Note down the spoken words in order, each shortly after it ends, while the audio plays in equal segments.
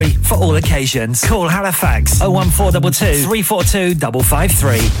all occasions. Call Halifax 01422 342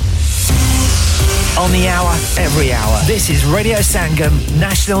 553. On the hour, every hour. This is Radio Sangam,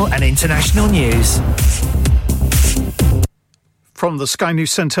 national and international news. From the Sky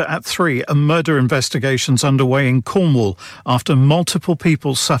News Centre at 3, a murder investigation's underway in Cornwall after multiple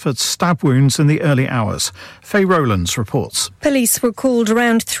people suffered stab wounds in the early hours. Faye Rowlands reports. Police were called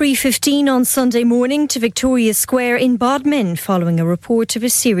around 3:15 on Sunday morning to Victoria Square in Bodmin following a report of a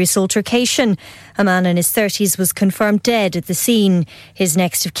serious altercation. A man in his 30s was confirmed dead at the scene. His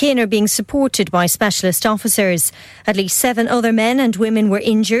next of kin are being supported by specialist officers. At least 7 other men and women were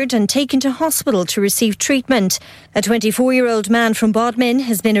injured and taken to hospital to receive treatment. A 24-year-old man from Bodmin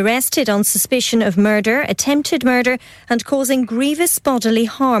has been arrested on suspicion of murder, attempted murder and causing grievous bodily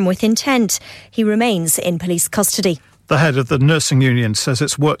harm with intent. He remains in police custody. The head of the nursing union says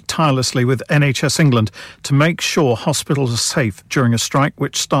it's worked tirelessly with NHS England to make sure hospitals are safe during a strike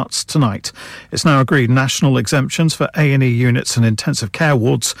which starts tonight. It's now agreed national exemptions for A&E units and intensive care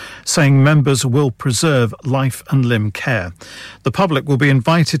wards, saying members will preserve life and limb care. The public will be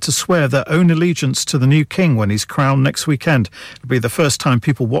invited to swear their own allegiance to the new king when he's crowned next weekend. It'll be the first time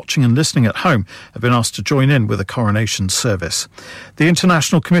people watching and listening at home have been asked to join in with a coronation service. The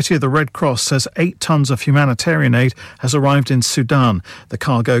International Committee of the Red Cross says 8 tonnes of humanitarian aid has arrived in Sudan. The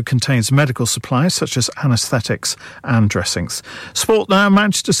cargo contains medical supplies such as anaesthetics and dressings. Sport now.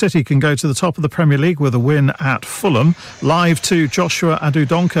 Manchester City can go to the top of the Premier League with a win at Fulham. Live to Joshua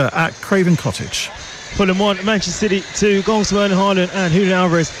Adudonka at Craven Cottage. Fulham 1, Manchester City 2. Goals from Erling Haaland and Julian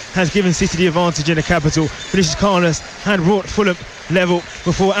Alvarez has given City the advantage in the capital. Vinicius Carlos had brought Fulham level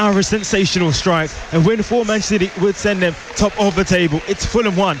before Alvarez's sensational strike. A win for Manchester City would send them top of the table. It's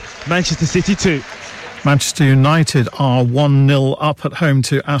Fulham 1, Manchester City 2. Manchester United are 1-0 up at home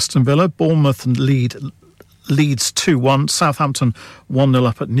to Aston Villa. Bournemouth leads 2-1. Southampton 1-0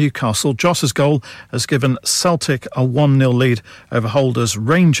 up at Newcastle. Joss's goal has given Celtic a 1-0 lead over holders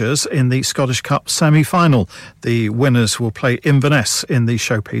Rangers in the Scottish Cup semi-final. The winners will play Inverness in the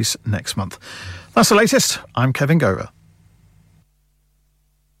showpiece next month. That's the latest. I'm Kevin Gover.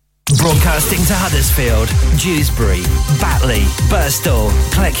 Broadcasting to Huddersfield, Dewsbury, Batley, Birstall,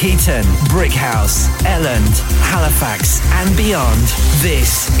 Cleckheaton, Brickhouse, Elland, Halifax and beyond.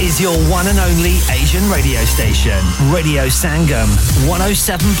 This is your one and only Asian radio station. Radio Sangam,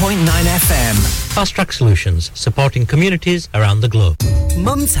 107.9 FM. Fast Track Solutions, supporting communities around the globe.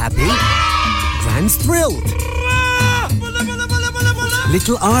 Mum's happy, Grand's thrilled.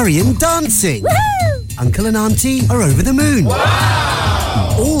 Little Aryan dancing. Woohoo! Uncle and Auntie are over the moon. Wow!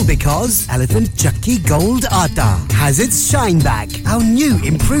 All because Elephant Chakki Gold Atta has its shine back. Our new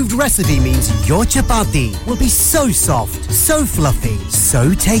improved recipe means your chapati will be so soft, so fluffy,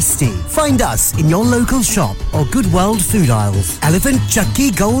 so tasty. Find us in your local shop or Good World food aisles. Elephant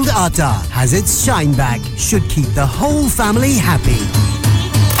Chakki Gold Atta has its shine back. Should keep the whole family happy.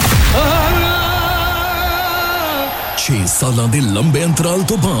 6 ਸਾਲਾਂ ਦੇ ਲੰਬੇ ਅੰਤਰਾਲ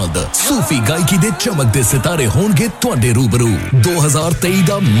ਤੋਂ ਬਾਅਦ ਸੂਫੀ ਗਾਇਕੀ ਦੇ ਚਮਕਦੇ ਸਿਤਾਰੇ ਹੋਣਗੇ ਤੁਹਾਡੇ ਰੂਬਰੂ 2023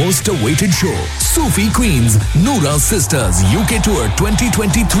 ਦਾ ਮੋਸਟ ਅਵੇਟਡ ਸ਼ੋ ਸੂਫੀ queens Nooran sisters UK tour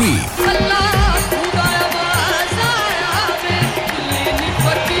 2023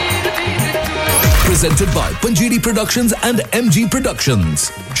 presented by Panjiri Productions and MG Productions.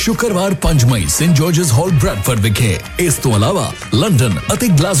 शुक्रवार 5 मई सेंट जॉर्जेस हॉल ब्रैडफोर्ड विखे इस ਤੋਂ ਇਲਾਵਾ ਲੰਡਨ ਅਤੇ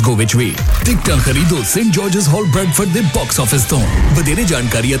ਗਲਾਸਗੋ ਵਿੱਚ ਵੀ ਟਿਕਟਾਂ ਖਰੀਦੋ ਸੇਂਟ ਜॉर्जेस हॉल ब्रैडफोर्ड ਦੇ ਬਾਕਸ ਆਫਿਸ ਤੋਂ ਵਧੇਰੇ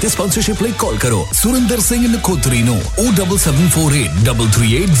ਜਾਣਕਾਰੀ ਅਤੇ ਸਪਾਂਸਰਸ਼ਿਪ ਲਈ ਕਾਲ ਕਰੋ ਸੁਰਿੰਦਰ ਸਿੰਘ ਨਖੋਤਰੀ ਨੂੰ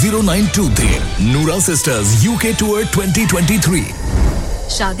 07748338092 ਤੇ ਨੂਰਾ ਸਿਸਟਰਸ UK ਟੂਰ 2023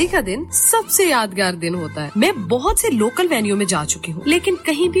 शादी का दिन सबसे यादगार दिन होता है मैं बहुत से लोकल वेन्यू में जा चुकी हूँ लेकिन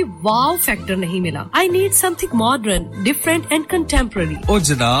कहीं भी वाव फैक्टर नहीं मिला I need something modern, different and contemporary ओ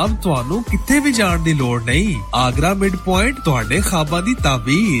जनाब ਤੁਹਾਨੂੰ ਕਿੱਥੇ ਵੀ ਜਾਣ ਦੀ ਲੋੜ ਨਹੀਂ ਆਗਰਾ ਮਿਡ ਪੁਆਇੰਟ ਤੁਹਾਡੇ ਖਾਬਾਂ ਦੀ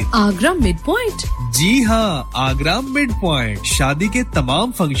ਤਾਬੀਰ आगरा मिड पॉइंट जी हाँ आगरा मिड पॉइंट शादी के तमाम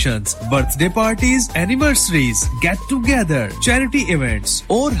functions birthday parties anniversaries get together charity events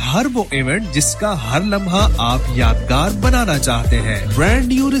और हर वो इवेंट जिसका हर लम्हा आप यादगार बनाना चाहते हैं brand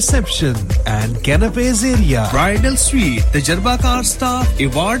new reception and canapes area bridal suite तजर्बाकार staff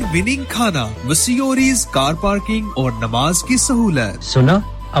award winning खाना वसीओरीज कार पार्किंग और नमाज की सहूलत सुना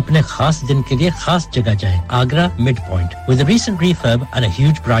अपने खास दिन के लिए खास जगह जाएं Agra Midpoint with a recent refurb and a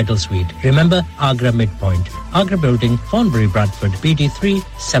huge bridal suite remember Agra Midpoint Agra Building Thornbury Bradford BD3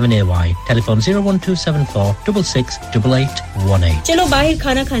 7AY telephone 01274 668818 चलो बाहर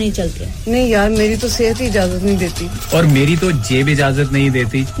खाना खाने चलते हैं नहीं यार मेरी तो सेहत ही इजाजत नहीं देती और मेरी तो जेब इजाजत नहीं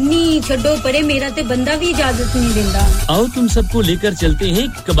देती नहीं छोड़ो परे मेरा ते बंदा भी इजाजत नहीं देता आओ तुम सबको लेकर चलते हैं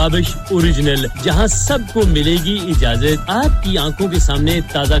कबाबिश ओरिजिनल जहां सबको मिलेगी इजाजत आपकी आंखों के सामने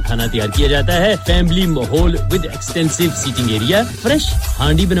ताजा खाना तैयार किया जाता है फैमिली माहौल with extensive seating area fresh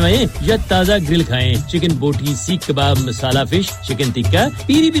हांडी बनवाएं या ताजा ग्रिल खाएं चिकन बोटी सीख कबाब मसाला fish chicken tikka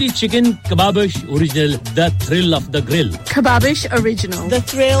peri peri chicken Kababish original the thrill of the grill Kababish Original The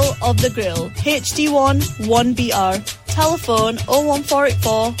Thrill of the Grill HD1 1BR Telephone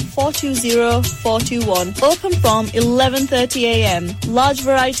 01484 420 421 Open from 11:30 a.m. Large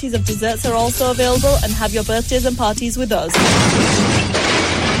varieties of desserts are also available and have your birthdays and parties with us.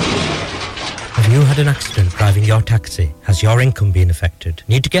 Have you had an accident driving your taxi? Has your income been affected?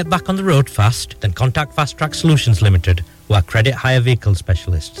 Need to get back on the road fast? Then contact Fast Track Solutions Limited, who are credit hire vehicle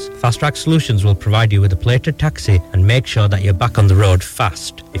specialists. Fast Track Solutions will provide you with a plated taxi and make sure that you're back on the road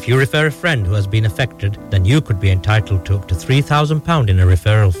fast. If you refer a friend who has been affected, then you could be entitled to up to £3,000 in a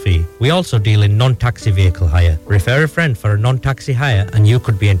referral fee. We also deal in non-taxi vehicle hire. Refer a friend for a non-taxi hire and you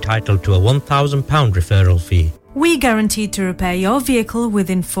could be entitled to a £1,000 referral fee. We guarantee to repair your vehicle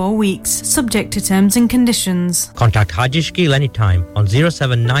within 4 weeks, subject to terms and conditions. Contact Haji Shakil anytime on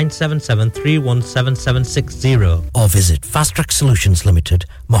 07977317760 or visit Fast Track Solutions Limited,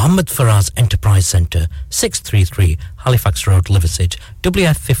 Mohammed Faraz Enterprise Centre, 633 Halifax Road, Liversedge,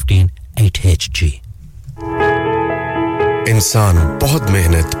 WF15 8HG. इंसान बहुत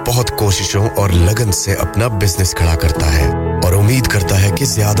मेहनत, बहुत कोशिशों और लगन से अपना business खड़ा करता है और उम्मीद करता है कि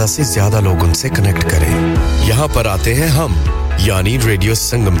ज्यादा से ज्यादा लोग उनसे कनेक्ट करें। यहाँ पर आते हैं हम, यानी रेडियो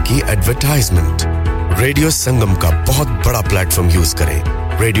संगम की एडवर्टाइजमेंट। रेडियो संगम का बहुत बड़ा प्लेटफॉर्म यूज करें।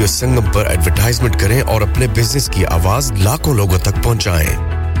 रेडियो संगम पर एडवर्टाइजमेंट करें और अपने बिजनेस की आवाज लाखों लोगों तक पहुंचाएं।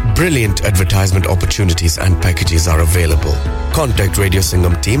 Brilliant advertisement opportunities and packages are available. Contact Radio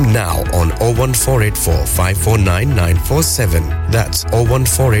Sangam team now on 01484 549 947. That's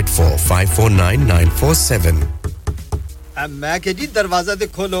 01484 549 947. मैं के जी दरवाजा दे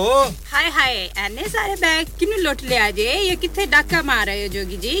खोलो हाय हाय एने सारे बैग किनु लुट ले आजे ये किथे डाका मार रहे हो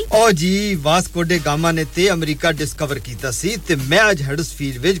जोगी जी ओ जी वास्को डे गामा ने ते अमेरिका डिस्कवर कीता सी ते मैं आज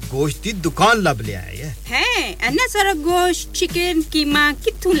हडर्सफील्ड विच गोश्त दी दुकान लब ले आए हैं एने सारा गोश्त चिकन कीमा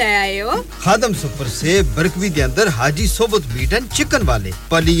किथु ले आए हो खादम सुपर से बरकवी दे अंदर हाजी सोबत मीट एंड चिकन वाले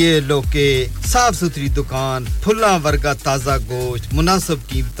पलिए लोके साफ सुथरी दुकान फुल्ला वर्गा ताजा गोश्त मुनासिब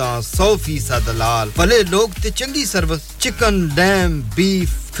कीमतां 100% दलाल भले लोग ते चंगी service chicken lamb beef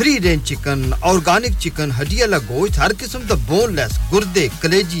free range chicken organic chicken हड्डियाला गोश्त हर किस्म दा बोनलेस गुर्दे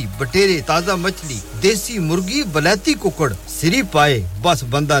कलेजी बटेरे ताजा मछली देसी मुर्गी बलाती कुकड़ सिरी पाए बस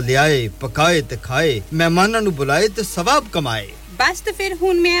बंदा ले आए पकाए ते खाए मेहमानां नु बुलाए ते सवाब कमाए बस तो फिर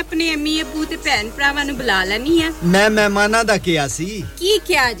हुन मैं अपने अम्मी अब्बू ते भैन भरावां नु बुला लेनी है मैं मेहमानां दा किया सी की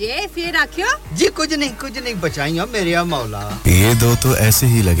क्या जे फिर आखियो जी कुछ नहीं बचाइयो मेरे या मौला ये दो तो ऐसे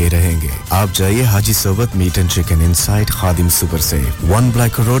ही लगे रहेंगे आप जाइए हाजी सोबत meet and chicken inside Khadim super से 1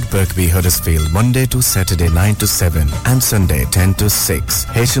 Black Road Birkby Huddersfield Monday to Saturday 9 to 7 and Sunday 10 to 6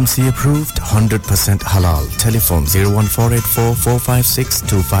 HMC approved 100% halal telephone 01484 456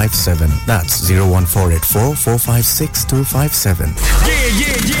 257 that's 01484 456 257 Yeah.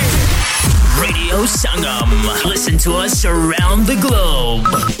 Radio Sangam. Listen to us around the globe.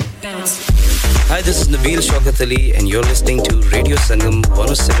 Hi, this is Nabil Shaukat Ali and you're listening to Radio Sangam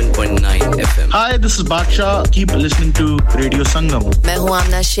 107.9 FM. Hi, this is Baksha. Keep listening to Radio Sangam. मैं हूँ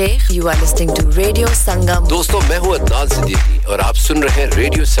आमना Sheikh. You are listening to Radio Sangam. दोस्तों मैं हूँ अदनान सिद्दीकी और आप सुन रहे हैं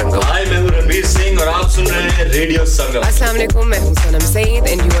radio संगम. Hi, मैं हूँ रणवीर सिंह और आप सुन रहे हैं रेडियो संगम. अस्सलाम वालेकुम मैं हूँ सनम Saeed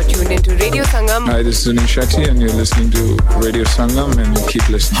and you are tuned into Radio Sangam. Hi, this is Sunil Shetty and you're listening to Radio Sangam and keep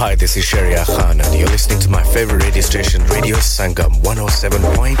listening. Hi, this is Sharia Khan and you're listening to my favorite radio station Radio Sangam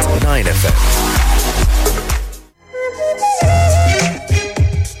 107.9 FM.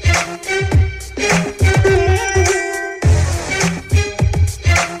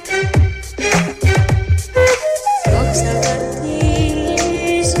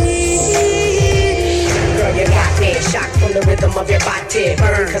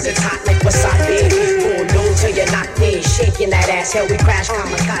 Cause it's hot like wasabi. Boom, boom till you're knocked me. Shaking that ass, hell we crash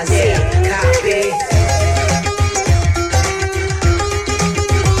kamikaze. Copy.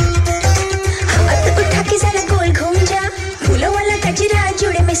 हाथ उठा के जरा गोल घूम जा फूलों वाला गजरा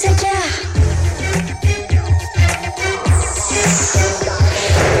जोड़े में सजा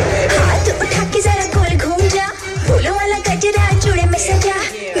हाथ उठा के जरा गोल घूम जा फूलों वाला गजरा जोड़े में सजा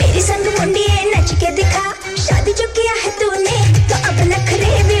मेरी संग मुंडी है नच के दिखा शादी जो किया है तूने तो अब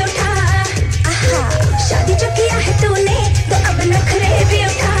नखरे भी उठा आहा शादी जो किया है तूने तो अब नखरे भी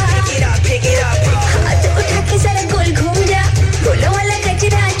उठा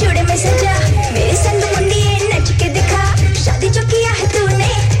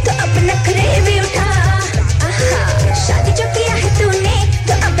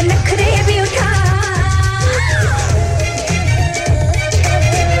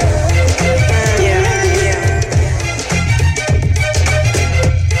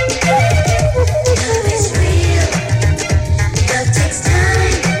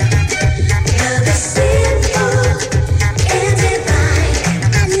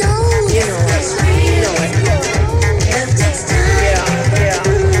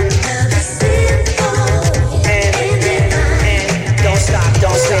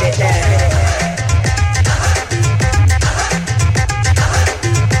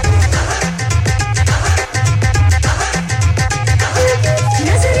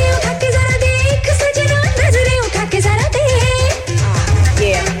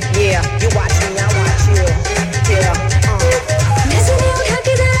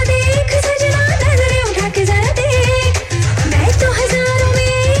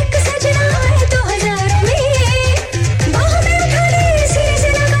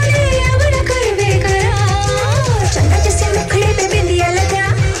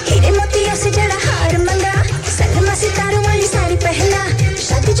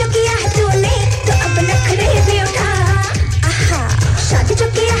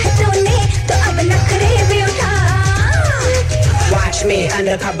watch me.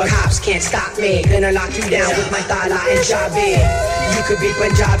 Undercover cops can't stop me. Gonna lock you down with my tala and chabi. You could be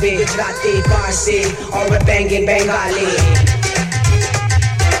Punjabi, Gujarati, Parsi, or a banging Bengali.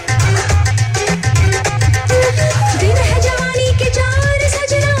 दिन है जवानी के चार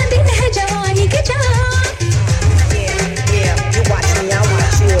सजना दिन है जवानी के चार Yeah, you watch me, I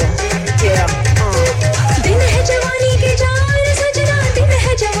watch you. Yeah, दिन है जवानी के चार सजना दिन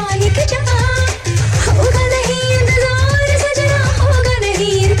है जवानी के चार होगा नहीं इंतजार सजना होगा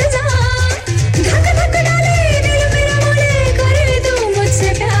नहीं इंतजार धक धक डाले दिल मेरा बोले करे तू मुझसे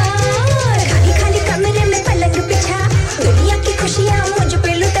प्यार खाली खाली कमरे में पलंग बिछा दुनिया की खुशियां मुझ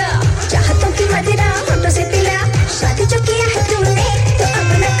पे लुटा चाहतों की मदिरा होठों से पिला शादी जो किया है तूने तो अब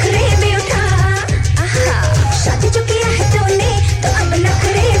नखरे भी उठा आहा शादी जो किया है तूने तो अब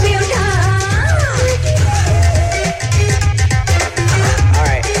नखरे भी उठा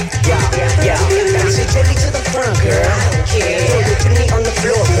alright, yeah. Bounce your jelly to the front, girl. Throw your titty on the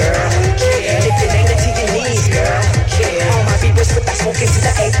floor, girl. And if it ain't to your knees, girl. All my people put that smoke into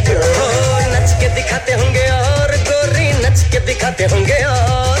the eighth, girl. नच के दिखाते होंगे और गोरी नच के दिखाते होंगे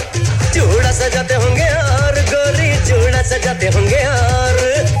और चूड़ा सजाते होंगे और गोरी चूड़ा सजाते होंगे और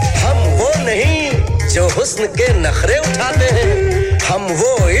हम वो नहीं जो हुस्न के नखरे उठाते हैं हम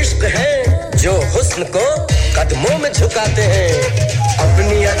वो इश्क हैं जो हुस्न को कदमों में झुकाते हैं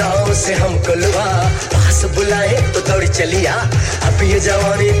अपनी अदाओं से हमको लुभा पास बुलाए तो दौड़ी चलिया अब ये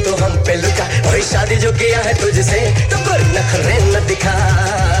जवानी तो हम पे लुटा और शादी जो किया है तुझसे तो कोई नखरे न दिखा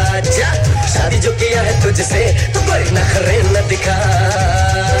जा शादी जो किया है तुझसे तो कोई नखरे न दिखा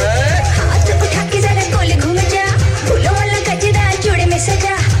हाथ उठा के जरा गोल घूम जा फूलों वाला गजरा जोड़े में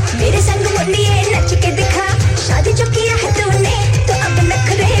सजा मेरे संग मुंडिए नच के दिखा शादी जो किया है तूने तो अब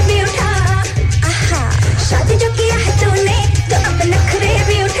नखरे भी उठा आहा शादी जो किया है तूने तो अब नखरे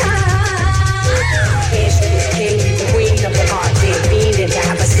भी उठा Ishq is king, the queen of the party. Fiending to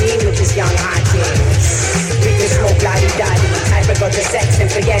have a scene with this young hottie. We can smoke lottie-dottie. Type of go to sex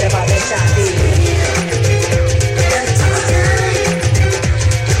and forget about the shotty.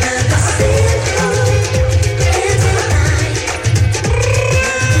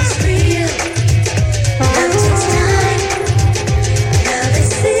 Time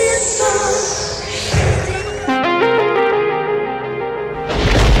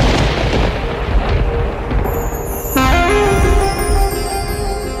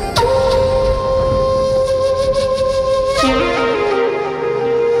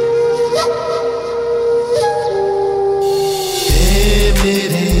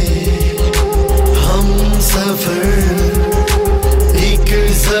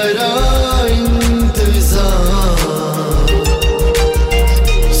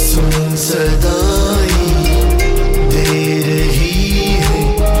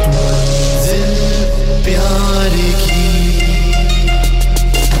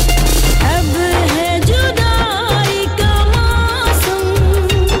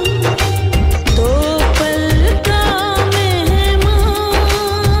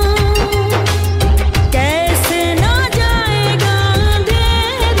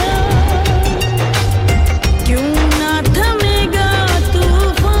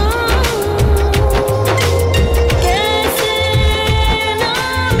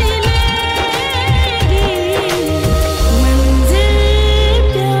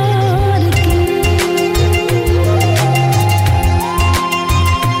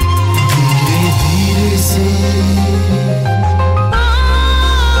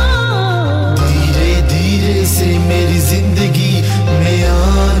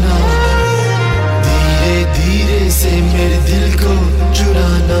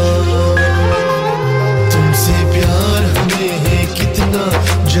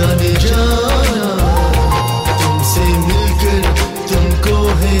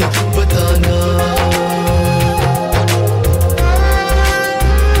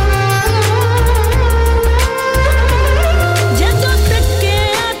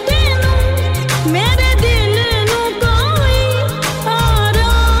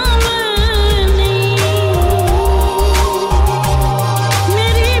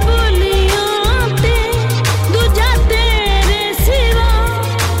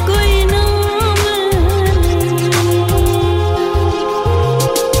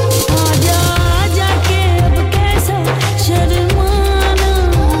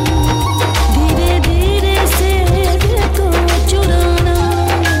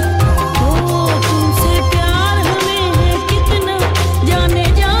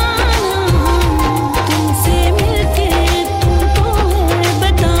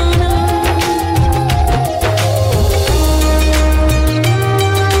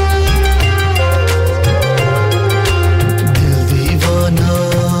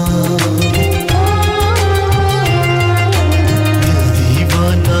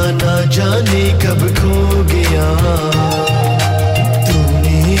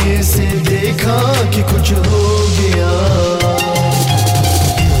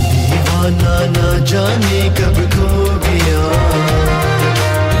जाने कब खो गया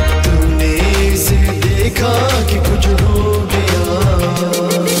तूने इसे देखा कि कुछ हो गया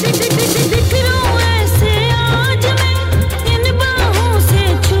बिखरूं ऐसे आज मैं इन बाहों से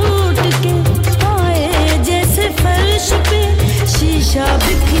छूट के आए जैसे फर्श पे शीशा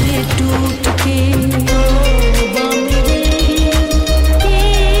बिखरे टूट के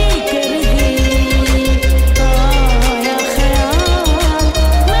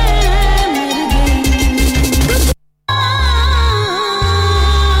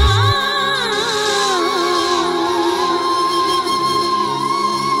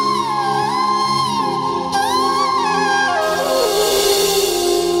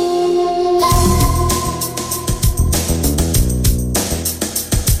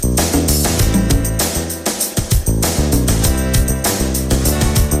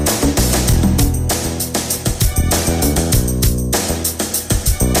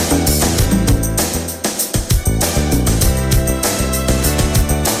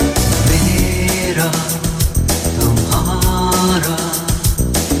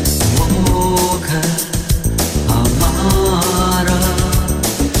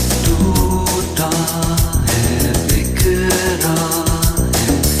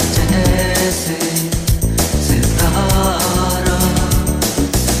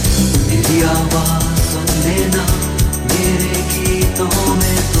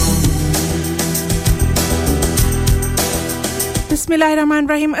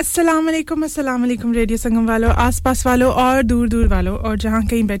बिस्मिल्लाहिर्रहमानिर्रहीम अस्सलाम वालेकुम रेडियो संगम वालों आसपास वालों और दूर-दूर वालों और जहां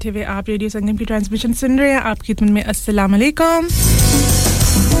कहीं बैठे हुए आप रेडियो संगम की ट्रांसमिशन सुन रहे हैं आपकी खिदमत में अस्सलाम वालेकुम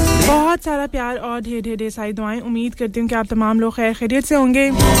बहुत सारा प्यार और ढेर सारी दुआएं उम्मीद करती हूं कि आप तमाम लोग खैर खैरियत से होंगे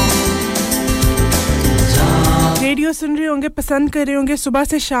रेडियो सुन रहे होंगे पसंद कर रहे होंगे सुबह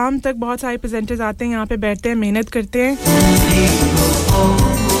से शाम तक बहुत सारे प्रेजेंटर्स आते हैं यहां पे बैठते हैं मेहनत करते हैं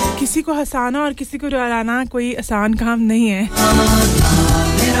किसी को हंसाना और किसी को रुलाना कोई आसान काम नहीं है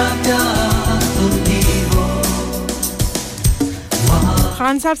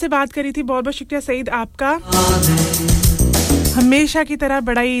खान साहब से बात करी थी बहुत-बहुत शुक्रिया सईद आपका हमेशा की तरह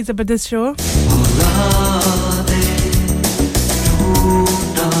बड़ा ही जबरदस्त शो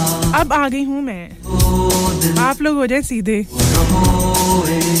अब आ गई हूं मैं आप लोग हो जाएं सीधे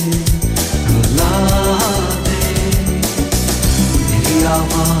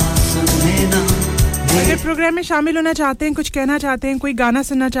अगर प्रोग्राम में शामिल होना चाहते हैं कुछ कहना चाहते हैं कोई गाना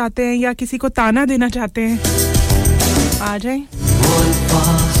सुनना चाहते हैं या किसी को ताना देना चाहते हैं आ जाएं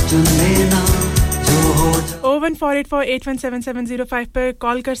 01484817705 पर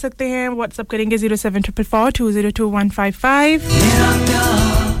कॉल कर सकते हैं व्हाट्सएप करेंगे 07444202155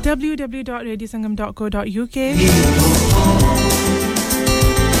 www.radiosangam.co.uk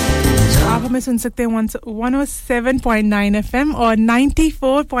आप हमें सुन सकते हैं 107.9 FM और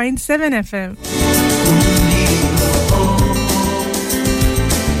 94.7 FM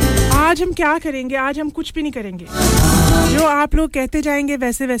आज हम क्या करेंगे आज हम कुछ भी नहीं करेंगे जो आप लोग कहते जाएंगे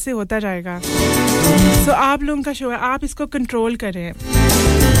वैसे वैसे होता जाएगा तो आप लोगों का शो है आप इसको कंट्रोल करें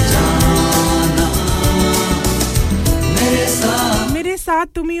मेरे साथ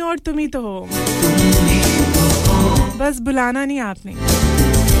तुम ही और तुम ही तो हो बस बुलाना नहीं आपने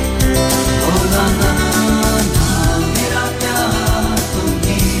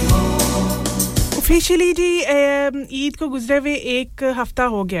ऑफिशियली जी ईद को गुजरे हुए एक हफ्ता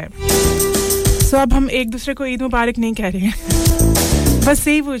हो गया है सो अब हम एक दूसरे को ईद मुबारक नहीं कह रहे हैं बस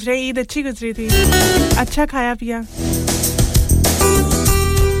यही पूछ रहे हैं ईद अच्छी गुजरी थी अच्छा खाया पिया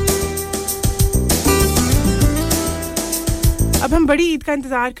अब हम बड़ी ईद का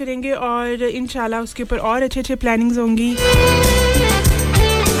इंतजार करेंगे और इंशाल्लाह उसके ऊपर और अच्छे-अच्छे प्लानिंग्स होंगी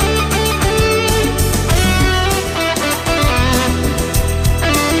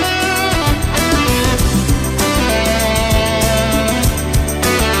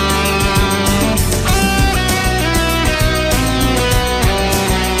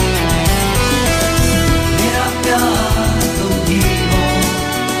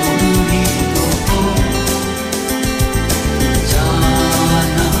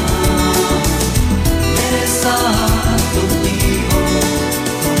तुम ही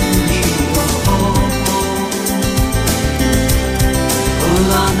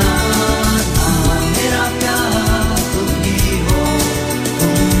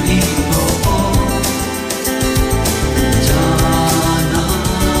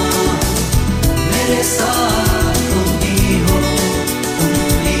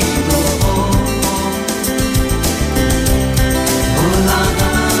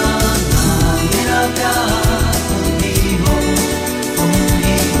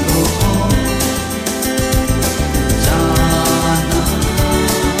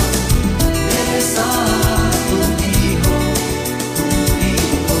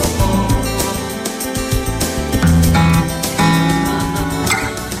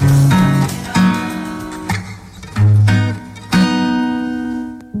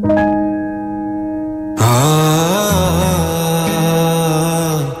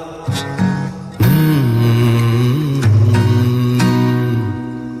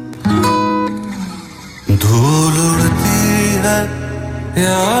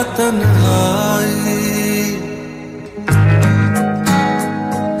तन्हाई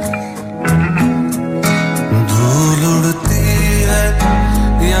धूल उड़ती है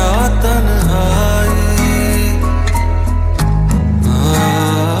या तन्हाई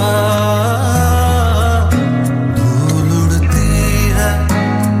धूल उड़ती है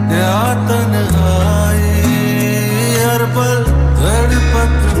या तन्हाई हर पल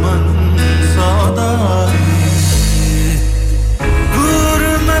धड़पत मन सौदाई दूर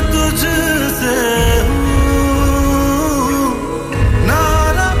मैं तुझसे हूँ ना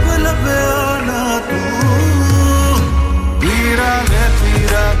लब लबे ना तू पीरा वे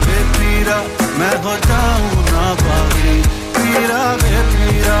पीरा वे पीरा मैं हो जाऊँ ना बागी पीरा वे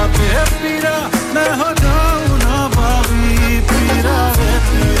पीरा वे पीरा मैं हो जाऊँ ना बागी पीरा वे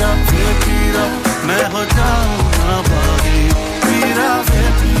पीरा वे पीरा मैं हो जाऊँ ना बागी पीरा वे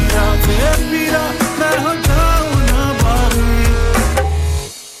पीरा मैं हो जाऊँ ना बागी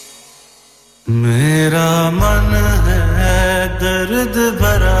मेरा मन है दर्द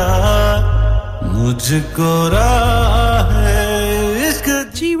भरा मुझको राह है इश्क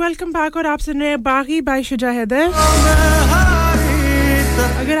जी वेलकम बैक और आप सुन रहे हैं बागी बाय शुजा हैदर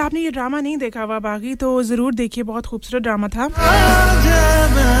अगर आपने ये ड्रामा नहीं देखा हुआ बागी तो जरूर देखिए बहुत खूबसूरत ड्रामा था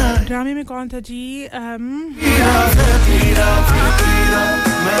ड्रामे में कौन था जी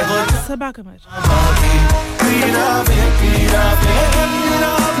सबा कमर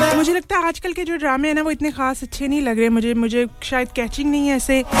मुझे लगता है आजकल के जो ड्रामे हैं ना वो इतने खास अच्छे नहीं लग रहे मुझे शायद कैचिंग नहीं है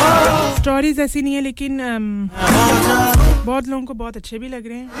ऐसे स्टोरीज ऐसी नहीं है लेकिन बहुत लोगों को बहुत अच्छे भी लग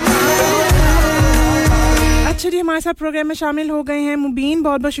रहे हैं अच्छा जी हमारे साथ प्रोग्राम में शामिल हो गए हैं मुबीन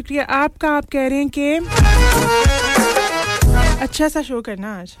बहुत बहुत शुक्रिया आपका आप कह रहे हैं कि अच्छा सा शो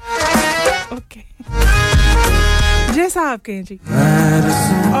करना आज ओके जैसा आप कहें जी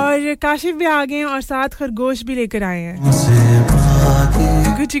और काशिफ भी आ गए हैं और साथ खरगोश भी लेकर आए हैं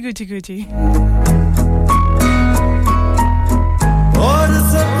गुची गुची गुची और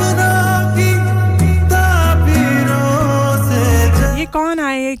सपना की ताबीरों से ये कौन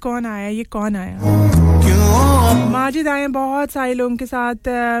आया माजिद आए हैं बहुत सारे लोगों के साथ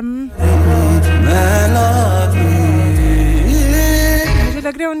मुझे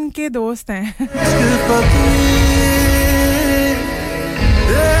लग रहा है उनके दोस्त हैं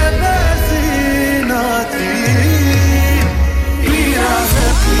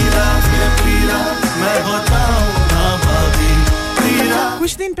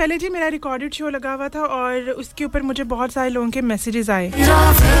कुछ दिन पहले जी मेरा रिकॉर्डेड शो लगा हुआ था और उसके ऊपर मुझे बहुत सारे लोगों के मैसेजेस आए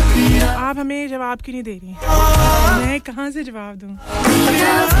आप हमें जवाब क्यों नहीं दे रही मैं कहां से जवाब दूं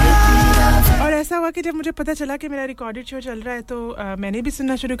और ऐसा हुआ कि जब मुझे पता चला कि मेरा रिकॉर्डेड शो चल रहा है तो मैंने भी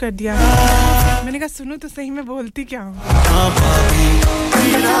सुनना शुरू कर दिया मैंने कहा सुनो तो सही मैं बोलती क्या हूं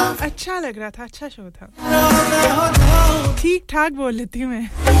अच्छा लग रहा था अच्छा शो था ठीक ठाक बोल लेती हूं मैं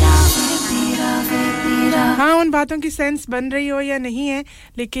हाँ उन बातों की सेंस बन रही हो या नहीं है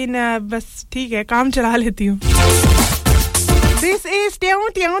लेकिन बस ठीक है काम चला लेती हूँ This is ट्याऊ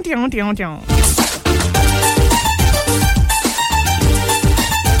ट्याऊ ट्याऊ ट्याऊ ट्याऊ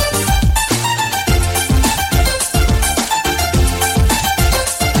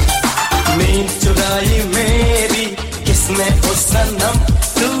नींद चुराई मेरी किसने ओ सनम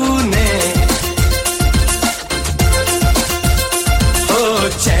तूने ओ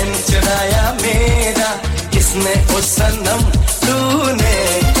चैन चुराया मेरा किसने ओ सनम तूने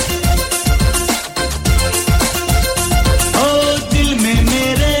ओ दिल में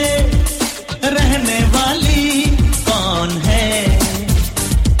मेरे रहने वाली कौन है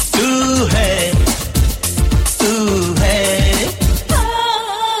तू है ओ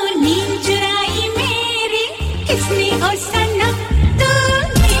नींद चुराई मेरी किसने ओ सनम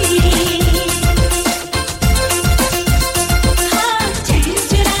तूने हाँ चैन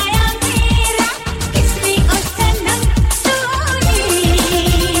चुराया मेरा किसने ओ सनम तूने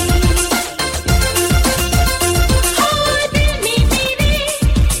हाँ दिल में मेरे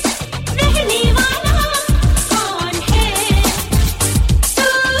रहने वाला कौन है तू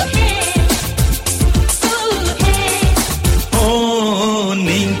है ओ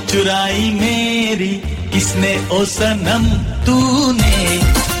नींद चुराई मेरी किसने ओ सनम तूने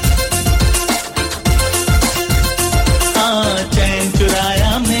हाँ चैन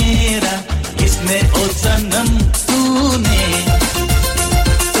चुराया मेरा किसने ओ सनम तूने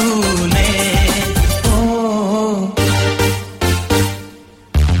ओ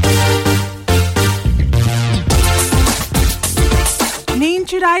नींद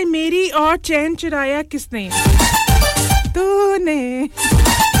चुराई मेरी और चैन चुराया किसने तूने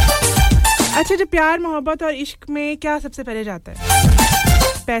अच्छा जो प्यार मोहब्बत और इश्क में क्या सबसे पहले जाता है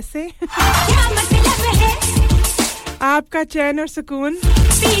पैसे आपका चैन और सुकून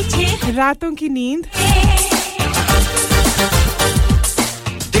रातों की नींद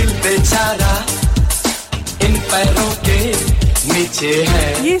दिल बेचारा इन पैरों के नीचे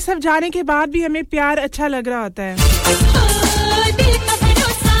है ये सब जाने के बाद भी हमें प्यार अच्छा लग रहा होता है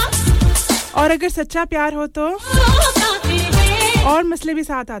और अगर सच्चा प्यार हो तो और मसले भी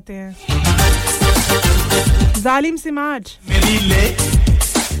साथ आते हैं जालिम समाज मेरी ले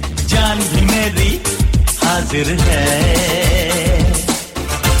जान भी मेरी हाजिर है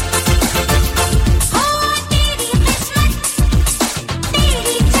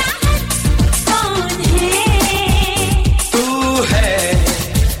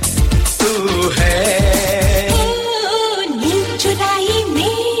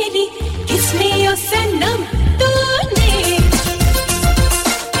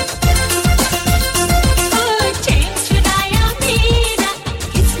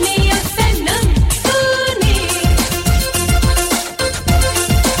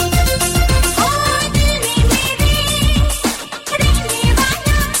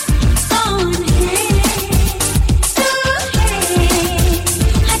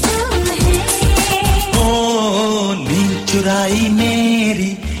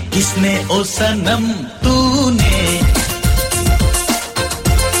ओ सनम तूने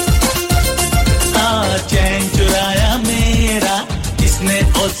चैन चुराया मेरा किसने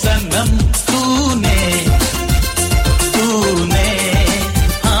ओ सनम तूने तूने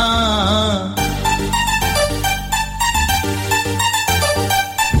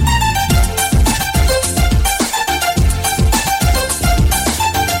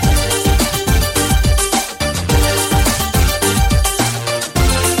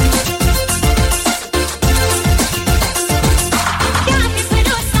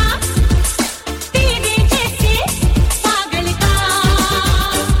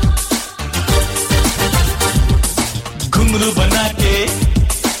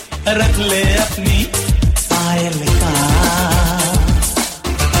रख ले अपनी पायल का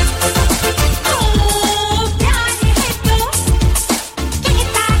प्यार है तो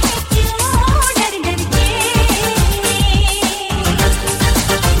कहता है क्यों डर डर के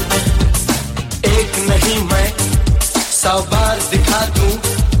एक नहीं मैं 100 बार दिखा दूं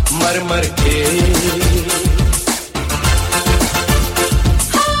मर मर के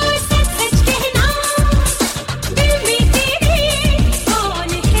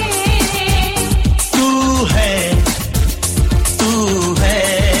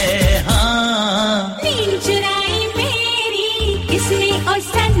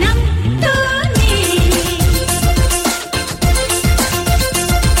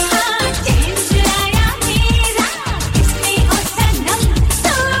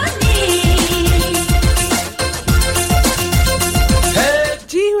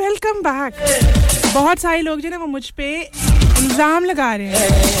बहुत सारे लोग जो ना वो मुझ पे इल्जाम लगा रहे हैं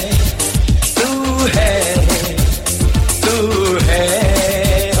तू है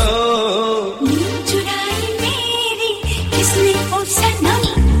ओ चुराई मेरी किसने ओ सनम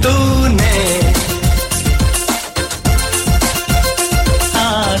तूने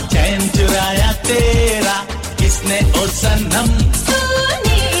चैन चुराया तेरा किसने ओ सनम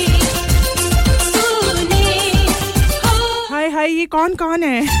तूने हाय हाय ये कौन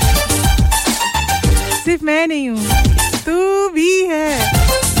है सिर्फ मैं नहीं हूँ तू भी है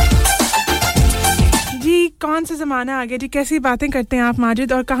जी कौन सा जमाना आ गया जी कैसी बातें करते हैं आप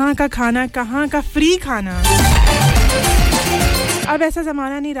माजिद और कहाँ का खाना कहाँ का फ्री खाना अब ऐसा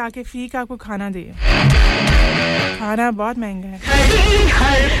जमाना नहीं रहा कि फ्री का आपको खाना दे खाना बहुत महंगा है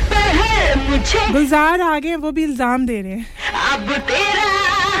गुलजार आ गए वो भी इल्जाम दे रहे हैं अब तेरा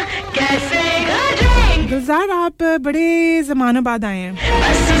कैसे गुलजार आप बड़े जमानों बाद आए हैं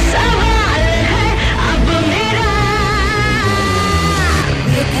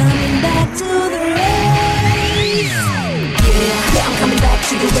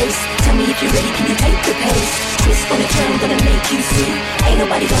To the race, tell me if you're ready, can you take the pace? Twist on a turn, gonna make you see. Ain't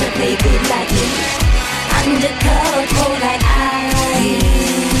nobody gonna play good like me. Undercover, cold like ice.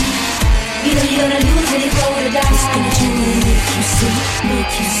 You know you're gonna lose when you throw the dice. Just gonna do it, make you see,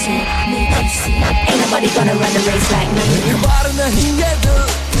 make you see, make you see. Ain't nobody gonna run the race like me. एक बार नहीं ये दिल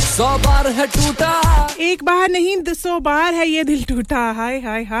 100 बार है टूटा. एक बार नहीं 100 बार है ये दिल टूटा. हाय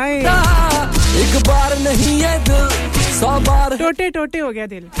हाय हाय. एक बार नहीं ये दिल 100 बार टोटे टोटे हो गया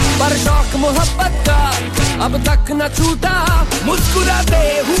दिल पर शौक मोहब्बत का अब तक न छूटा मुस्कुराते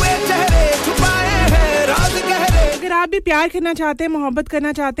हुए चेहरे छुपाए हैं राज गहरे अगर आप भी प्यार करना चाहते हैं मोहब्बत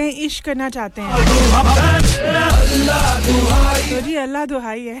करना चाहते हैं इश्क करना चाहते हैं अल्लाह दुहाई तो जी अल्लाह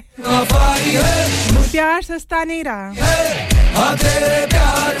दुहाई है प्यार सस्ता नहीं रहा हाँ तेरे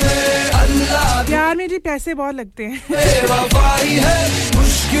प्यार में अल्लाह प्यार में जी पैसे बहुत लगते हैं बेवफाई है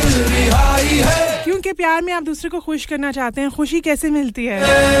मुश्किल रिहाई है क्योंकि प्यार में आप दूसरे को खुश करना चाहते हैं खुशी कैसे मिलती है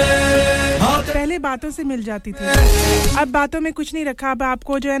पहले बातों से मिल जाती थी अब बातों में कुछ नहीं रखा अब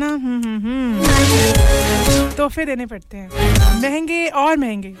आपको जो है ना तोहफे देने पड़ते हैं महंगे और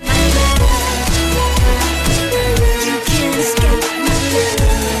महंगे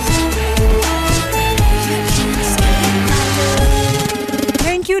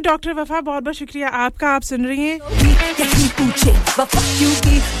थैंक यू डॉक्टर वफा बहुत-बहुत शुक्रिया आपका आप सुन रही हैं यही पूछे वफा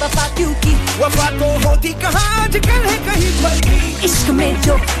क्यों की वफा तो होती कहां आजकल है कहीं पर इश्क में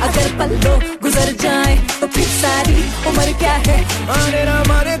जो अगर पल दो गुजर जाए तो फिर सारी उम्र क्या है मारे ना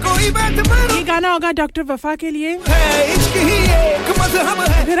मारे कोई बात मानो ये गाना होगा डॉक्टर वफा के लिए है इश्क ही एक मजहब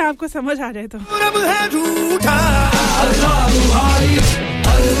है अगर आपको समझ आ जाए तो रब है झूठा अल्लाह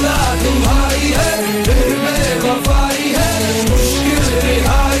तुम्हारी है दिल में वफाई है मुश्किल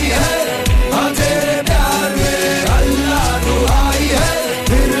रिहाई है हाँ तेरे प्यार में अल्लाह दुआई है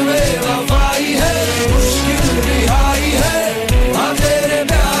दिल में वफाई है मुश्किल रिहाई है हाँ तेरे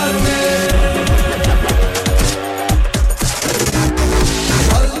प्यार में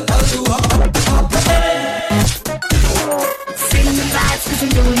Feeling the vibes cause I'm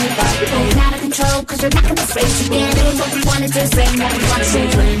doing it right Going out of control cause we're not gonna face again Doing what we wanna do, saying what we wanna say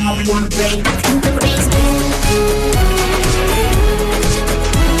Doing what we wanna play, acting the race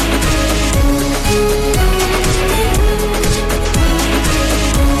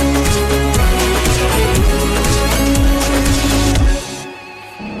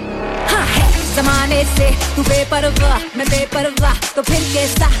ज़माने से तू बेपरवाह मैं बेपरवाह तो फिर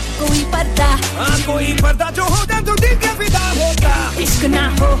कैसा कोई पर्दा हाँ कोई पर्दा जो होता तो दिल के फिदा होता इश्क ना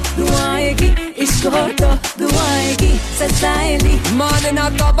हो दुआएगी इश्क हो तो दुआएगी सजाएगी मानना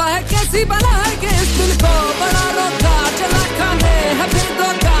तौबा है कैसी बला है कि इस दिल को बड़ा रोका चला खाने है फिर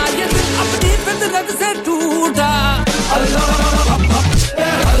धोखा ये दिल अपनी फितरत से टूटा अल्लाह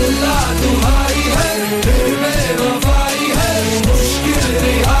तुम्हारी है दिल में वफाई है मुश्किल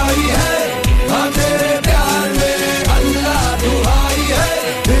रिहाई है हाँ तेरे प्यार में अल्लाह दुआई है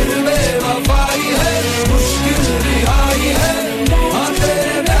दिल में वफाई है मुश्किल रिहाई है हाँ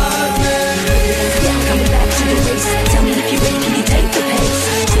तेरे प्यार में Coming back to the race Tell me if you're ready, can you take the pace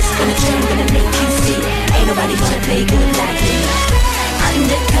Twist gonna turn, gonna make you see Ain't nobody gonna play good like me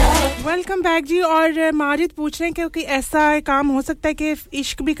welcome back जी और माजिद पूछ रहे हैं कि कोई ऐसा काम हो सकता है कि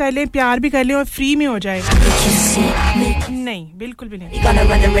इश्क भी कर लें प्यार भी कर लें और फ्री में हो जाए नहीं बिल्कुल भी नहीं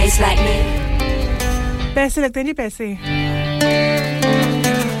पैसे लगते हैं जी पैसे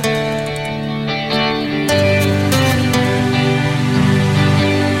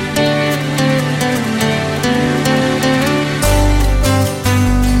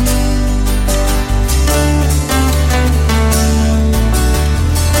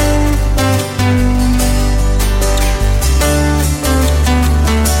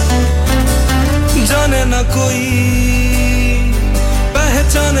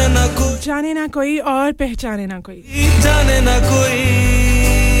जाने ना कोई और पहचाने ना कोई जाने ना कोई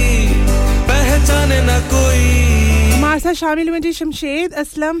पहचाने ना कोई मासा शामिल हुए जी शमशेद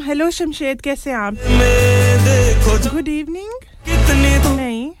असलम हेलो शमशेद कैसे आप गुड इवनिंग कितनी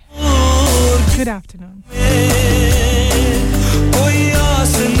नहीं गुड आफ्टरनून कोई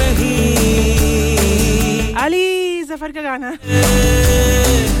आस नहीं अली जफर का गाना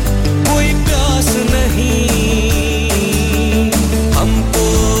कोई प्यास नहीं हमको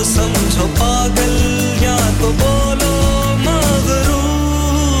समझो पागल या तो बोलो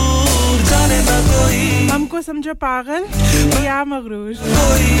मगरूर जाने ना कोई हमको समझो पागल या मगरूर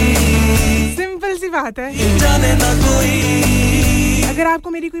सिंपल सी बात है जाने ना कोई अगर आपको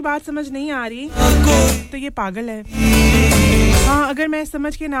मेरी कोई बात समझ नहीं आ रही तो ये पागल है हाँ अगर मैं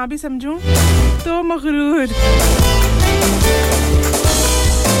समझ के ना भी समझूं तो मगरूर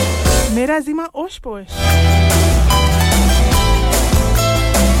मेरा ज़िमा ओश पोश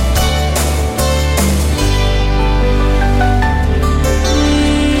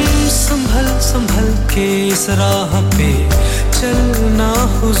संभल के इस राह पे चलना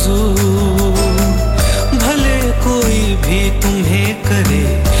हुजूर भले कोई भी तुम्हें करे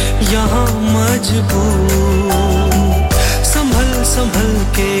यहाँ मजबूर संभल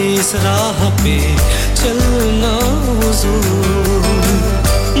के इस राह पे चलना हुजूर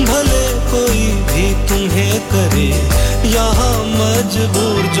भले कोई भी तुम्हें करे यहाँ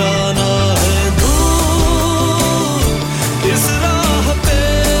मजबूर जाना है दूर इस राह पे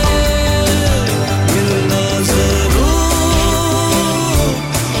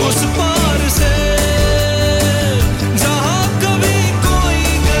उस पार से जहाँ कभी कोई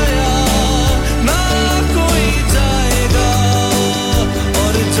गया ना कोई जाएगा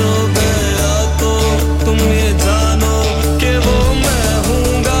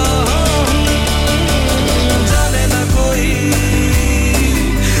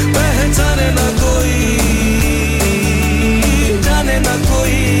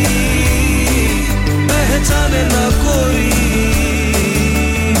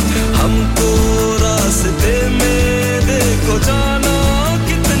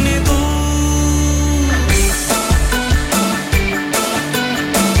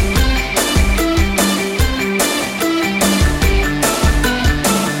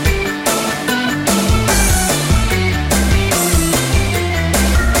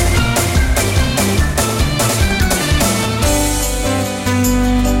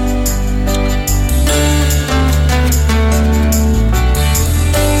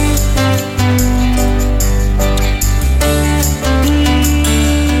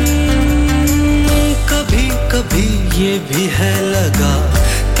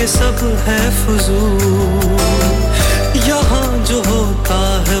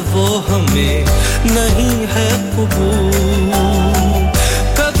हमें नहीं है कबूल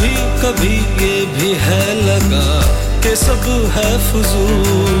कभी कभी ये भी है लगा कि सब है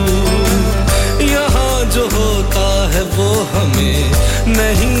फजूल यहाँ जो होता है वो हमें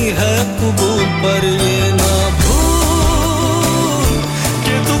नहीं है कबूल पर ये ना भूल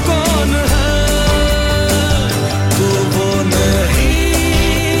कि तू कौन है तू वो नहीं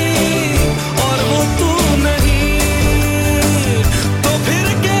और वो तू नहीं तो फिर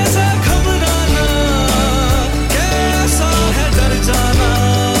कैसे घबराना कैसा है डर जाना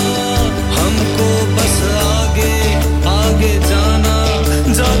हमको बस आगे आगे जाना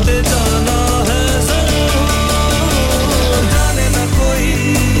जाते जाना है जरूर जाने ना कोई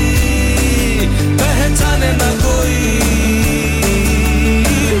पहचाने ना कोई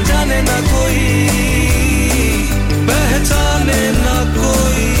जाने ना कोई पहचाने ना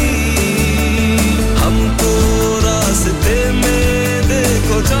कोई हमको रास्ते में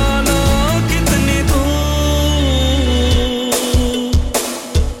देखो जाना कितनी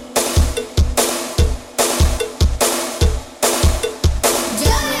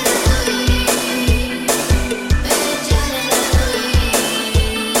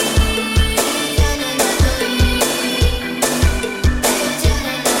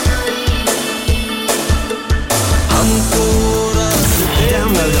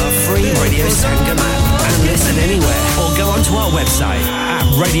Download our free Radio Sangam app and listen anywhere or go onto our website at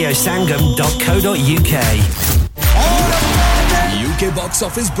radiosangam.co.uk. UK Box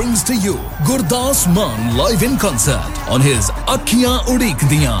Office brings to you Gurdas Mann live in concert on his Akhiyan Udik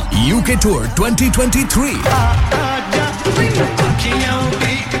Diyan UK Tour 2023.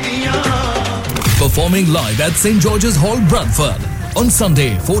 Performing live at St. George's Hall, Bradford on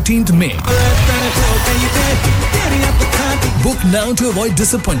Sunday, 14th May. Book now to avoid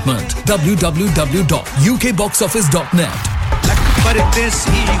disappointment. www.ukboxoffice.net.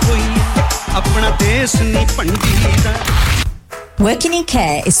 Working in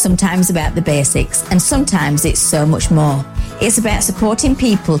care is sometimes about the basics and sometimes it's so much more. It's about supporting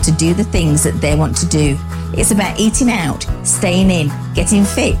people to do the things that they want to do. It's about eating out, staying in, getting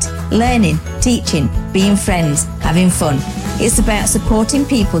fit, learning, teaching, being friends, having fun. It's about supporting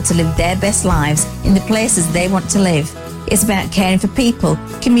people to live their best lives in the places they want to live. It's about caring for people,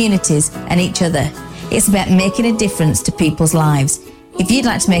 communities and each other. It's about making a difference to people's lives. If you'd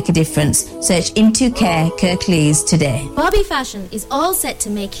like to make a difference, search Into Care Kirklees today. Bobby Fashion is all set to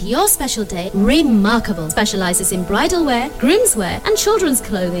make your special day remarkable. Specializes in bridal wear, groom's wear and children's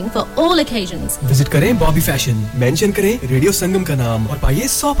clothing for all occasions. Visit करें Bobby Fashion, mention करें Radio Sangam का नाम और पाइए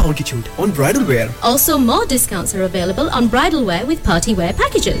 100 pound की छूट on bridal wear. Also, more discounts are available on bridal wear with party wear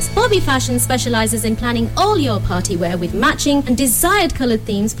packages. Bobby Fashion specializes in planning all your party wear with matching and desired colored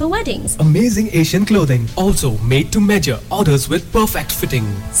themes for weddings. Amazing Asian clothing, also made to measure, orders with perfect fitting.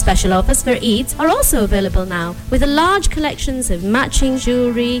 Special offers for Eids are also available now with a large collections of matching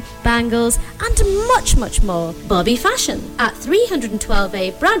jewellery, bangles and much more. Bobby Fashion at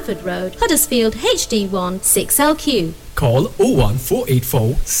 312A Bradford Road, Huddersfield HD1 6LQ. Call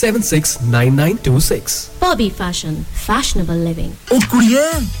 01484 769926. Bobby Fashion, fashionable living. ओ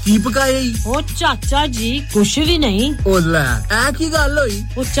कुड़िए की पकाई ओ चाचा जी कुछ भी नहीं ओ ला आ की गल होई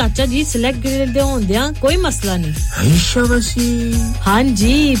ओ चाचा जी सिलेक्ट ग्रिल दे होंदियां कोई मसला नहीं शाबाशी हां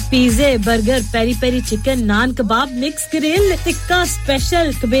जी pizza burger peri peri chicken नान कबाब mix grill tikka special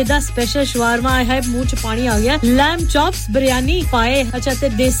कबेदा special shawarma है मुंह च पानी आ गया लैम्ब चॉप्स बिरयानी पाए अच्छा ते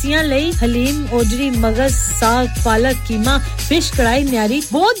देसियां लई हलीम ओजरी मगज साग पालक कीमा फिश कढ़ाई न्यारी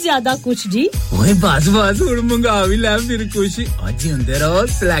बहुत ज्यादा कुछ जी ओए बस हुन मंगा भी ले फिर कुछ आज ही अंदर रहो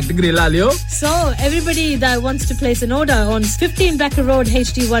select grill uh Leo so everybody that wants to place an order on 15 Becker Road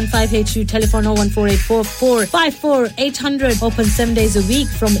HD15HU telephone 01484545800 open 7 days a week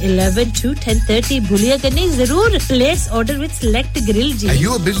from 11 to 10:30 bhuliya ke nahi zarur place order with select grill ji Are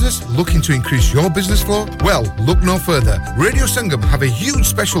you a business looking to increase your business flow? Well, look no further. Radio Sangam have a huge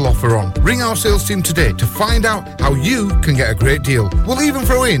special offer on. Ring our sales team today to find out how you can get a great deal. We'll even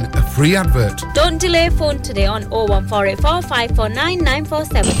throw in a free advert. Don't delay, phone today on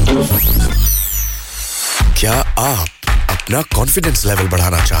 01484549947. क्या आप अपना confidence level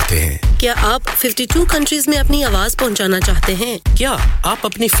बढ़ाना चाहते हैं? क्या आप 52 countries में अपनी आवाज पहुंचाना चाहते हैं? क्या आप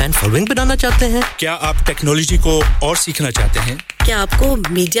अपनी फैन फॉलोइंग बनाना चाहते हैं? क्या आप टेक्नोलॉजी को और सीखना चाहते हैं? क्या आपको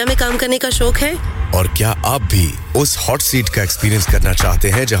मीडिया में काम करने का शौक है? और क्या आप भी उस हॉट सीट का एक्सपीरियंस करना चाहते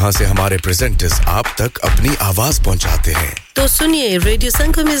हैं जहां से हमारे प्रेजेंटर्स आप तक अपनी आवाज पहुंचाते हैं? तो सुनिए, radio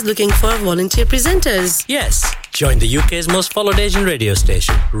Sangam is looking for volunteer presenters. Yes, Join the UK's most followed Asian radio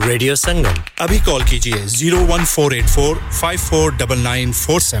station, Radio Sangam. Abhi call kijiye 01484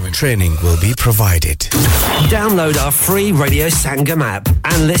 549947. Training will be provided. Download our free Radio Sangam app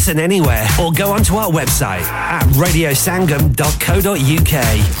and listen anywhere or go onto our website at radiosangam.co.uk.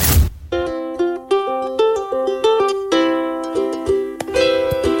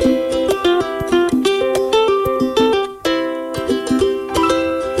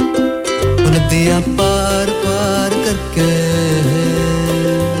 नदियाँ पार पार करके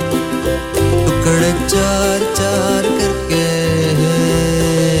टुकड़े चार चार करके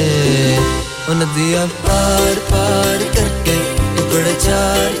नदियाँ पार पार करके टुकड़े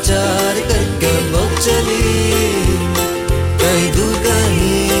चार चार करके वो चली कहीं दूर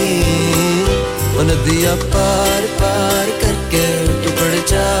कहीं नदियाँ पार पार करके टुकड़े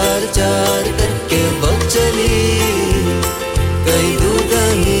चार चार करके वो चली कहीं दूर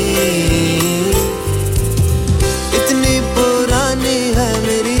कहीं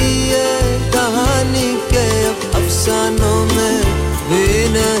अफसानों में भी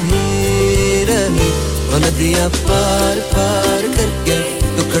नहीं रही नदियाँ पार पार करके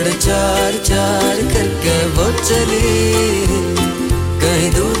टुकड़े चार चार करके वो चली कहीं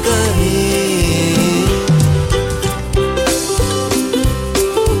दूर कहीं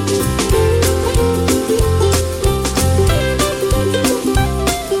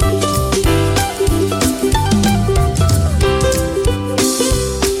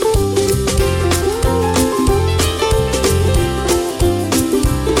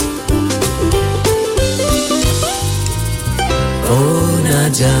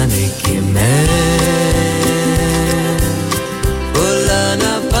जाने कि मैं बुला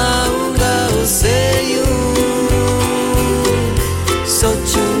ना पाऊंगा उसे यूं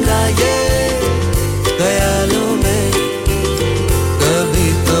सोचूंगा ये ख्यालों में कभी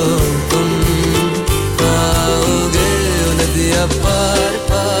तो तुम आओगे नदियाँ पार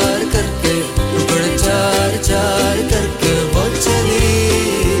पार करके टुकड़े चार चार करके वो चली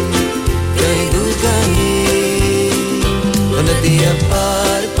कहीं दूर कहीं नदियाँ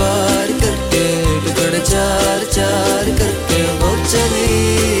पार पार करके टुकड़े चार चार करके वो चली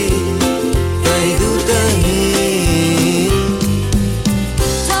कहीं दूर कहीं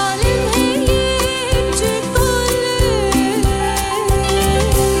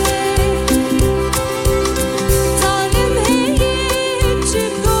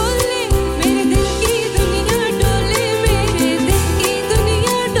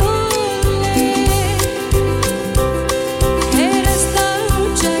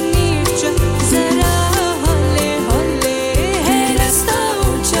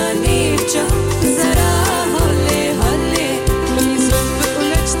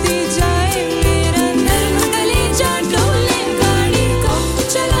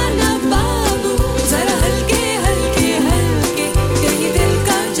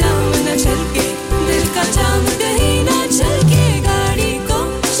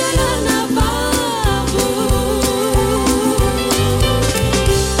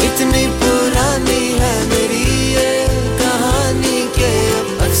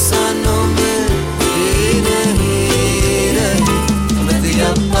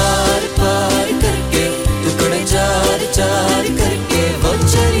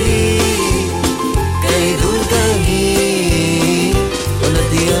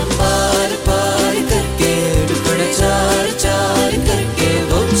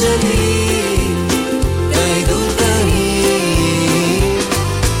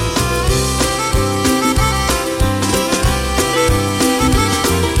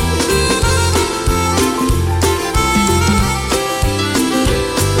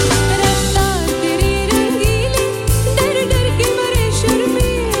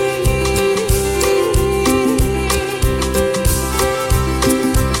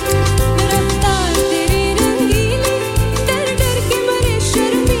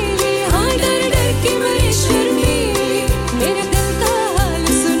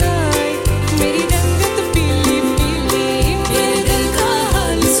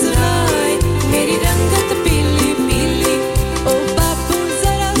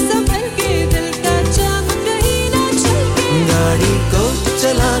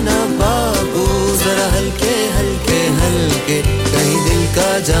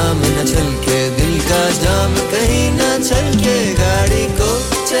जाम न छलके दिल का जाम कहीं न छलके गाड़ी को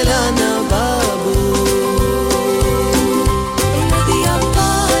चलाना बाबू नदियाँ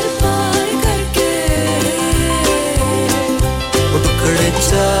पार पार करके टुकड़े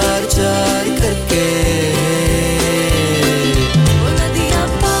चार चार करके नदियाँ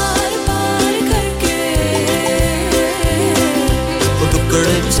पार पार करके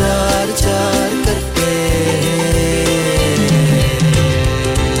टुकड़े चार चार करके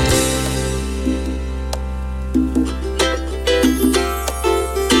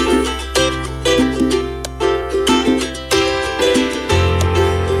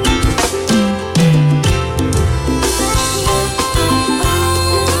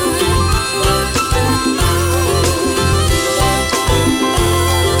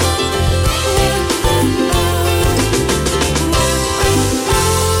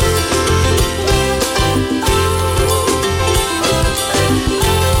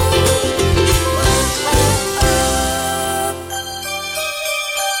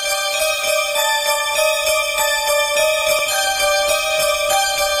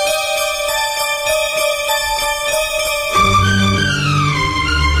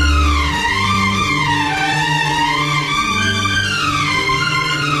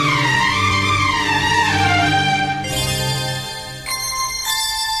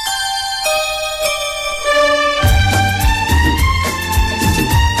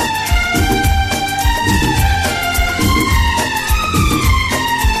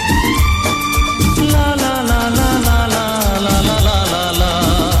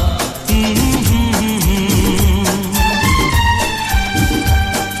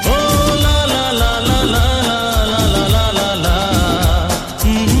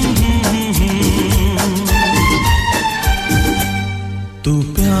तू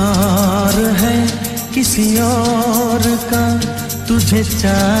प्यार है किसी और का तुझे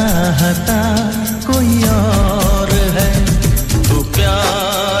चाहता कोई और है तू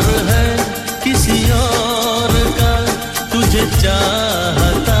प्यार है किसी और का तुझे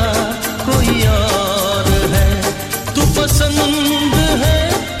चाहता कोई और है तू पसंद है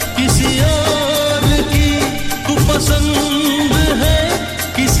किसी और की तू पसंद है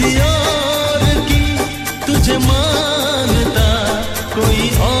किसी और की तुझे मांगता कोई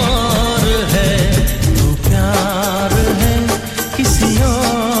और है तू प्यार है किसी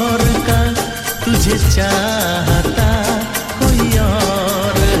और का तुझे चाहता कोई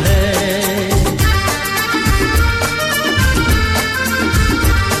और है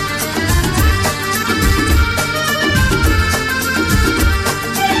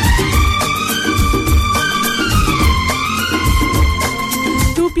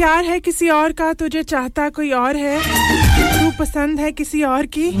तू प्यार है किसी और का तुझे चाहता कोई और है तू पसंद है किसी और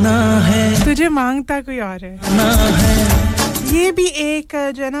की ना है तुझे मांगता कोई और है ना है ये भी एक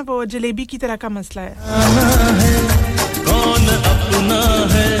जो है ना वो जलेबी की तरह का मसला है ना है कौन अपना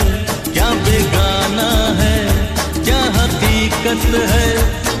है क्या बेगाना है क्या हकीकत है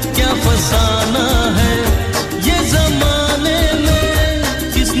क्या फसाना है ये जमाने में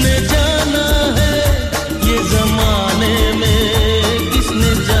किसने जाना है ये जमाने में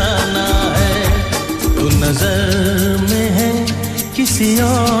किसने जाना है तू नजर में है किसी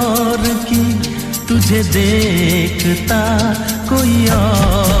और की तुझे देखता कोई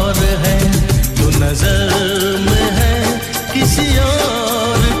और है तू नजर में है किसी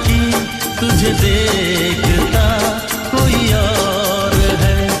और की तुझे देखता कोई और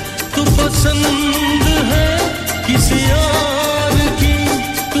है तू पसंद है किसी और की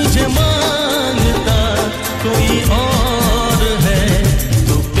तुझे मांगता कोई और है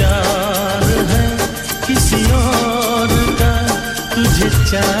तू प्यार है किसी और का तुझे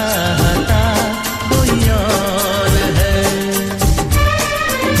चाहता कोई और है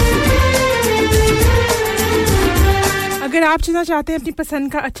अगर आप सुनना चाहते हैं अपनी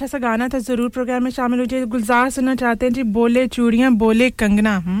पसंद का अच्छा सा गाना तो जरूर प्रोग्राम में शामिल हो जाइए गुलजार सुनना चाहते हैं जी बोले चूड़ियां बोले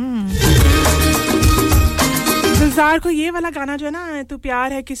कंगना गुलजार को ये वाला गाना जो है ना तू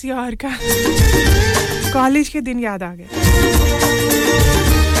प्यार है किसी और का कॉलेज के दिन याद आ गए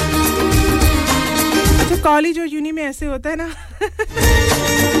अच्छा कॉलेज और यूनी में ऐसे होता है ना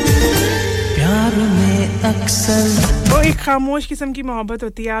प्यार में अक्सर वो एक खामोश किस्म की मोहब्बत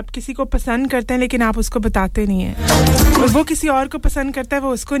होती है आप किसी को पसंद करते हैं लेकिन आप उसको बताते नहीं हैं और वो किसी और को पसंद करता है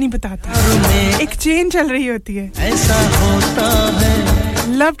वो उसको नहीं बताता एक चेन चल रही होती है ऐसा होता है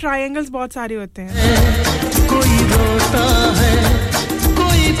लव ट्रायंगल्स बहुत सारे होते हैं कोई रोता है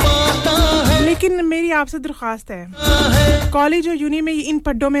कोई पाता है लेकिन मेरी आपसे दरख्वास्त है कॉलेज और यूनी में इन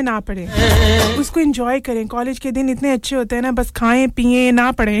पड्डों में ना पड़े उसको एंजॉय करें कॉलेज के दिन इतने अच्छे होते हैं ना बस खाएं पिएं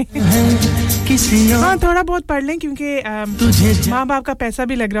ना पढ़ें हाँ थोड़ा बहुत पढ़ लें क्योंकि माँ बाप का पैसा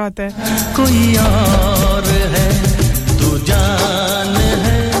भी लग रहा होता है कोई और है तू जान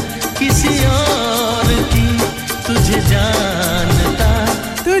है किसी और की तुझे जानता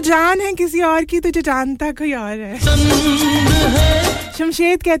तू जान है किसी और की तुझे जानता कोई और है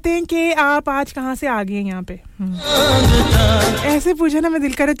शमशेद कहते हैं कि आप आज कहाँ से आ गए हैं यहाँ पे ऐसे पूछा ना मैं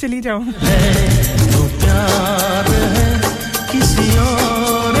दिल कर चली जाऊं तू प्यार है किसी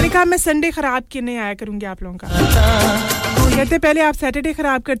और मैंने कहा मैं संडे खराब करने आया करूंगी आप लोगों का कहते पहले आप सैटरडे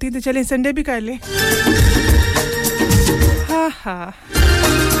खराब करती तो चलें संडे भी कर लें हाँ हाँ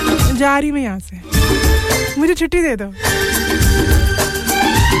जा रही मैं यहाँ से मुझे छुट्टी दे दो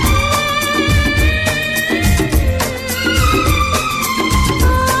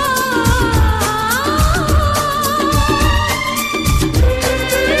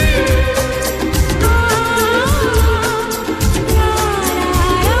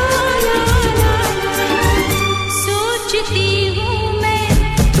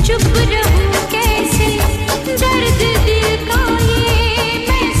दर्द दिल का ये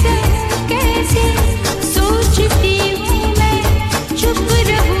मैं सब कैसे सोचती हूँ मैं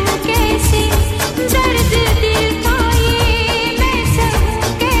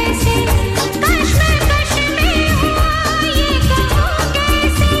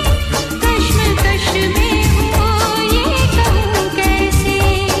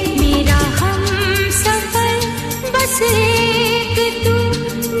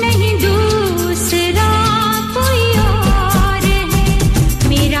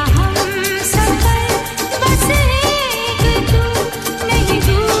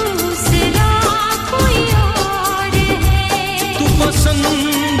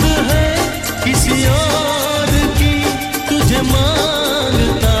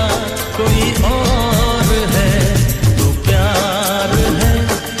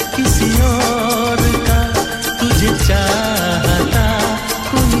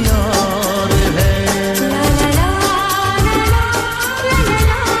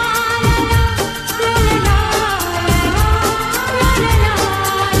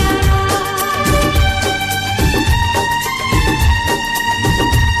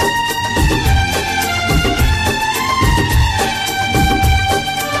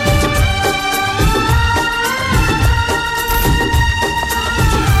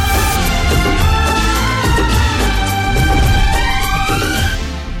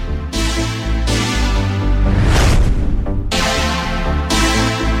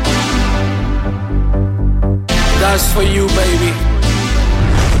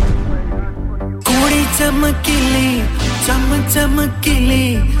चमकीली चमकीली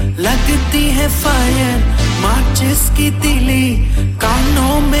लगती है फायर माचिस की तीली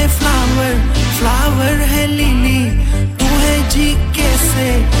कानों में फ्लावर है लिली तू है जी कैसे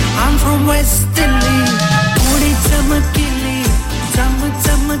I'm from West Delhi थोड़ी चमकीली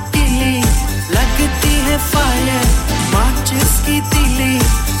चमकीली लगती है फायर माचिस की तीली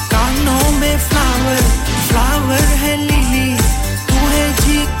कानों में फ्लावर है लिली तू है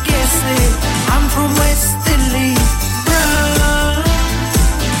जी कैसे I'm from West Delhi brown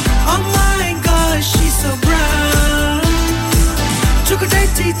oh my gosh she's so brown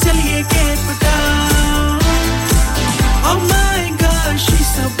चुकटेची चलिए Cape Town oh my gosh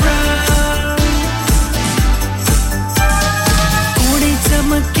she's so brown थोड़ी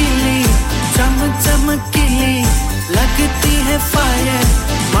चमकीली चमकीली लगती है फायर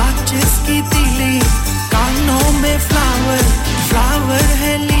माचिस की तीली कानों में फ्लावर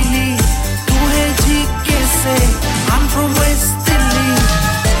है लिली तू है जी कैसे I'm from West Delhi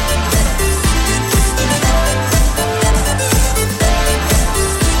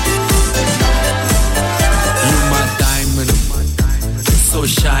You my diamond so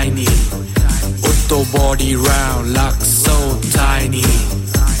shiny Utto body round look so tiny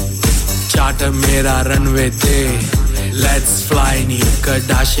Charter mera runway te Let's fly ni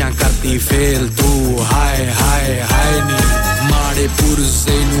Kardashian karti fail tu high ni Maade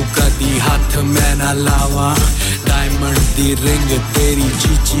purse nu kadi hath main na lawa Diamond di ring teri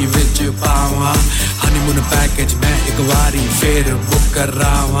chichi vich pawa Honeymoon package main ek wari fir book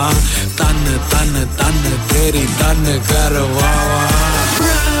karawa Tan teri tan karwawa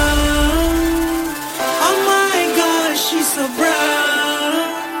Brown Oh my gosh she's so brown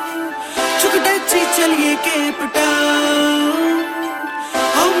Chukdachi chaliye Cape Town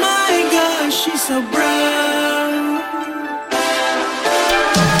Oh my gosh she's so brown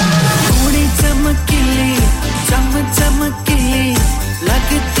थोड़ी चमकीली चमकीली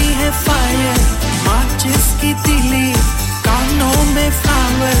लगती है fire माचिस की तीली कानों में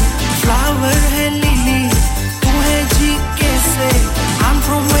फ्लावर है लिली तू है जी कैसे I'm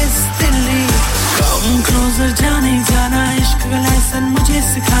from West Delhi Come closer जाने जाना इश्क का लेसन मुझे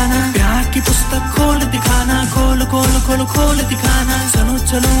सिखाना प्यार की पुस्तक खोल दिखाना खोल दिखाना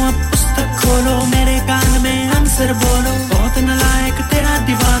चलो अब पुस्तक खोलो मेरे कान में आंसर बोलो बहुत नालायक तेरा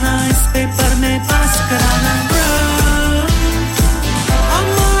दीवाना इस पेपर में पास कराना Oh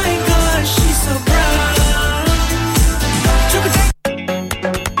my gosh she's so brown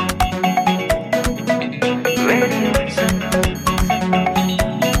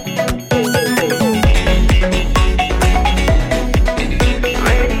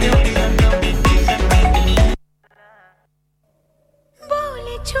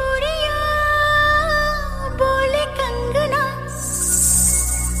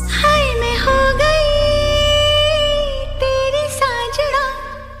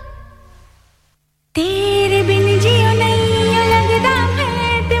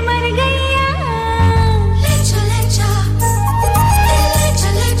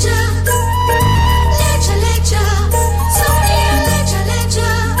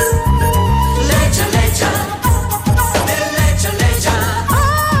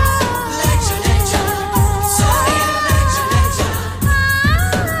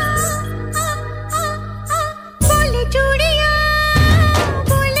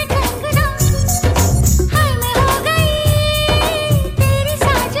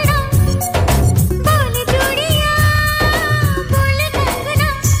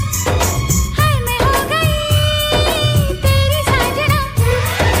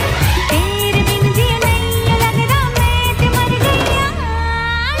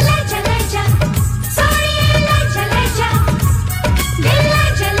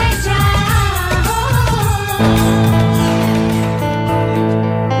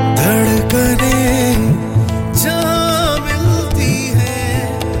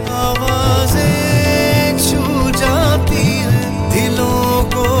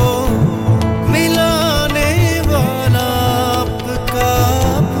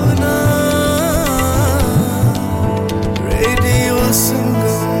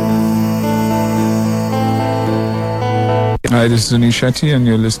Hi, this is Anish Shetty and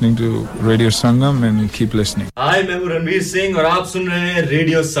you're listening to Radio Sangam and keep listening. Hi, मैं हूँ रणवीर सिंह और आप सुन रहे हैं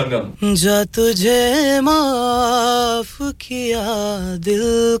रेडियो संगम. जा तुझे माफ किया दिल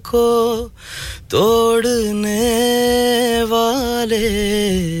को तोड़ने वाले.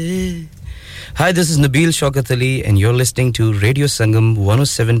 Hi, this is Nabil Shaukat Ali and you're listening to Radio Sangam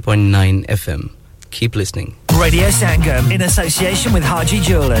 107.9 FM. Keep listening. Radio Sangam, in association with Haji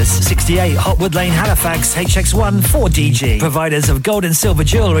Jewellers, 68 Hotwood Lane, Halifax, HX1 4DG. Providers of gold and silver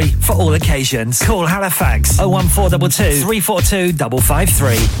jewellery for all occasions. Call Halifax 01422 342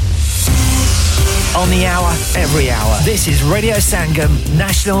 553. On the hour, every hour. This is Radio Sangam,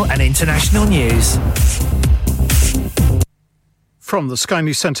 national and international news. From the Sky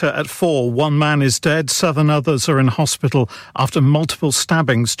News Centre at 4, one man is dead, 7 others are in hospital after multiple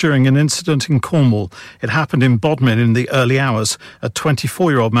stabbings during an incident in Cornwall. It happened in Bodmin in the early hours. A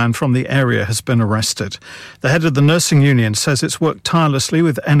 24-year-old man from the area has been arrested. The head of the nursing union says it's worked tirelessly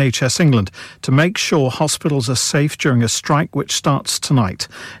with NHS England to make sure hospitals are safe during a strike which starts tonight.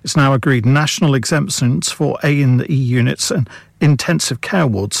 It's now agreed national exemptions for A&E units and intensive care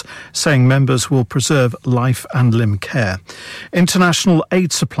wards, saying members will preserve life and limb care. International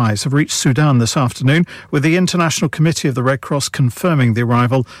aid supplies have reached Sudan this afternoon, with the International Committee of the Red Cross confirming the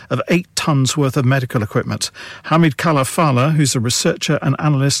arrival of 8 tonnes worth of medical equipment. Hamid Kalafala, who's a researcher and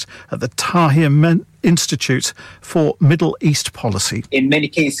analyst at the Tahir Institute for Middle East Policy. In many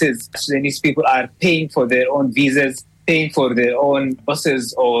cases, Sudanese people are paying for their own visas, paying for their own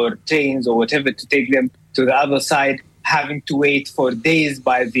buses or trains or whatever to take them to the other side, having to wait for days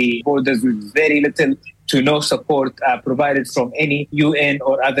by the borders with very little to no support provided from any UN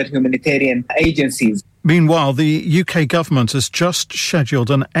or other humanitarian agencies. Meanwhile, the UK government has just scheduled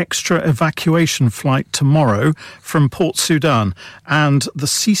an extra evacuation flight tomorrow from Port Sudan, and the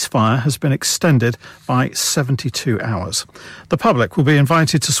ceasefire has been extended by 72 hours. The public will be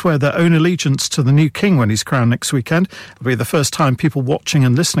invited to swear their own allegiance to the new king when he's crowned next weekend. It'll be the first time people watching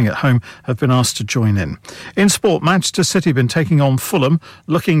and listening at home have been asked to join in. In sport, Manchester City have been taking on Fulham,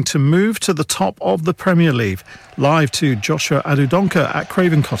 looking to move to the top of the Premier League. Live to Joshua Adudonka at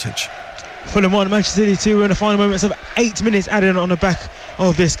Craven Cottage. Fulham 1, Manchester City 2. We're in the final moments of 8 minutes added on the back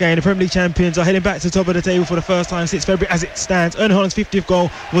of this game. The Premier League champions are heading back to the top of the table for the first time since February as it stands. Erling Haaland's 50th goal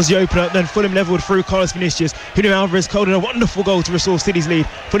was the opener. Then Fulham levelled through Carlos Vinicius. Julian Alvarez called in a wonderful goal to restore City's lead.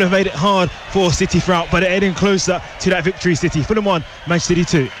 Fulham made it hard for City throughout, but they're heading closer to that victory. City. Fulham 1, Manchester City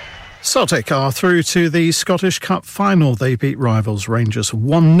 2. Celtic are through to the Scottish Cup final. They beat rivals Rangers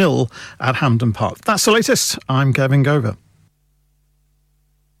 1-0 at Hampden Park. That's the latest. I'm Gavin Gover.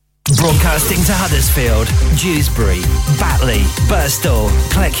 Broadcasting to Huddersfield, Dewsbury, Batley, Birstall,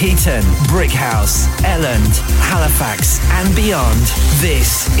 Cleckheaton, Brickhouse, Elland, Halifax and beyond.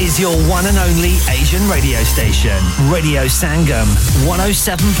 This is your one and only Asian radio station. Radio Sangam,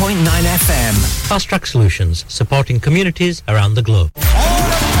 107.9 FM. Fast Track Solutions, supporting communities around the globe.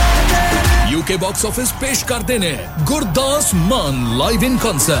 UK Box Office पेश करते ने Gurdas Maan live in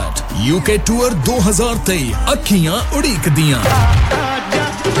concert UK tour 2023 अखियां उड़ीक दियां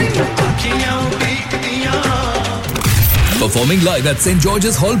performing live at St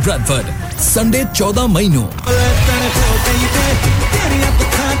George's Hall Bradford Sunday 14 मई को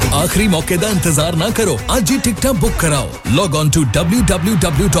आखिरी मौके दा इंतजार ना करो आज ही टिकटां बुक कराओ log on to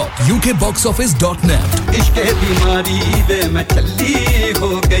www.ukboxoffice.net इश्क बीमारी वे मैं चली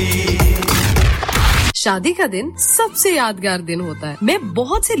हो गई शादी का दिन सबसे यादगार दिन होता है मैं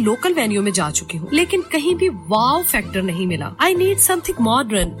बहुत से लोकल वेन्यू में जा चुकी हूँ लेकिन कहीं भी वाव फैक्टर नहीं मिला I need something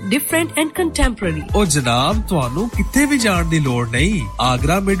modern different and contemporary ओ जनाब ਤੁਹਾਨੂੰ ਕਿੱਥੇ ਵੀ ਜਾਣ ਦੀ ਲੋੜ ਨਹੀਂ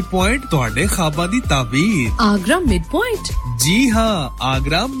ਆਗਰਾ ਮਿਡ ਪੁਆਇੰਟ ਤੁਹਾਡੇ ਖਾਬਾਂ ਦੀ ਤਾਬੀਰ आगरा मिड पॉइंट जी हां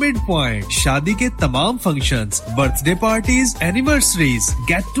आगरा मिड पॉइंट शादी के तमाम functions birthday parties anniversaries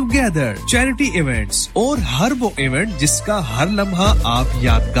get together charity events और हर वो इवेंट जिसका हर लम्हा आप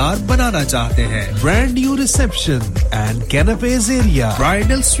यादगार बनाना चाहते हैं brand new reception and canapes area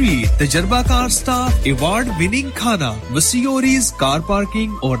bridal suite तजर्बाकार staff award winning खाना वसीओरीज कार पार्किंग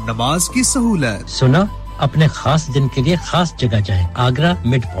और नमाज की सहूलत सुना अपने खास दिन के लिए खास जगह जाएं Agra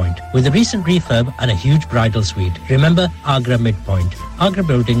Midpoint with a recent refurb and a huge bridal suite remember Agra Midpoint Agra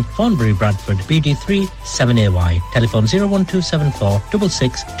Building Thornbury Bradford BD3 7AY telephone 01274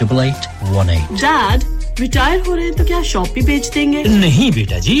 668818 Dad retire हो रहे हैं तो क्या शॉप भी बेच देंगे नहीं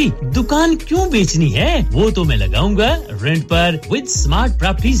बेटा जी दुकान क्यों बेचनी है वो तो मैं लगाऊंगा रेंट पर with smart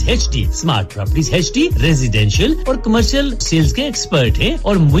properties HD smart properties HD residential और कमर्शियल सेल्स के एक्सपर्ट हैं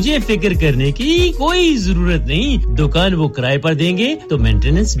और मुझे फिक्र करने की कोई जरूरत नहीं दुकान वो किराए पर देंगे तो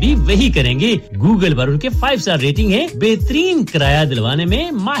मेंटेनेंस भी वही करेंगे गूगल पर उनके 5-star रेटिंग है बेहतरीन किराया दिलवाने में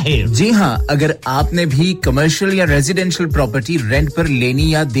माहिर जी हां अगर आपने भी कमर्शियल या रेजिडेंशियल प्रॉपर्टी रेंट पर लेनी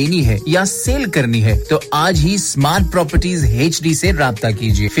या देनी है या सेल करनी है तो आज ही स्मार्ट प्रॉपर्टीज एचडी से राब्ता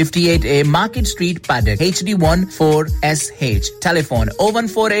कीजिए 58A market street Paddock HD14SH telephone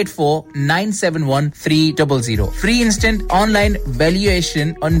 01484971300 free instant online valuation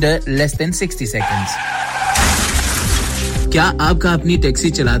under less than 60 seconds क्या आपका अपनी टैक्सी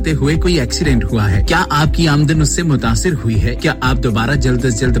चलाते हुए कोई एक्सीडेंट हुआ है? क्या आपकी आमदन उससे मुतासिर हुई है? क्या आप दोबारा जल्द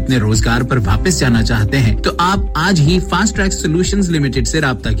से जल्द अपने रोजगार पर वापस जाना चाहते हैं? तो आप आज ही फास्ट ट्रैक सॉल्यूशंस लिमिटेड से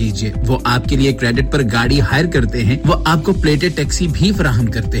राब्ता कीजिए। वो आपके लिए क्रेडिट पर गाड़ी हायर करते हैं। वो आपको प्लेटेड टैक्सी भी फराहम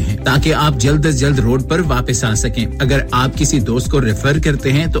करते हैं ताकि आप जल्द से जल्द रोड पर वापस आ सकें। अगर आप किसी दोस्त को रेफर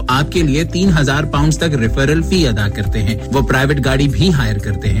करते हैं तो आपके लिए 3000 पाउंड तक रेफरल फी अदा करते हैं। वो प्राइवेट गाड़ी भी हायर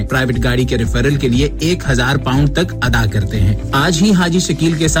करते हैं। प्राइवेट गाड़ी के रेफरल के लिए 1000 पाउंड तक अदा करते हैं। आज ही हाजी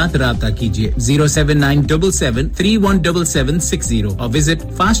शकील के साथ राब्ता कीजिए 07977317760 और visit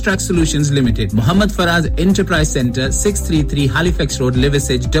fast track solutions limited, Mohammad Faraz enterprise centre, 633 Halifax road,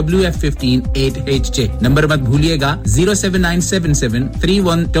 Liversedge, WF15 8HJ। Number मत भूलिएगा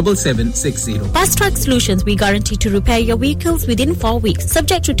 07977317760. Fast Track Solutions, we guarantee to repair your vehicles within 4 weeks,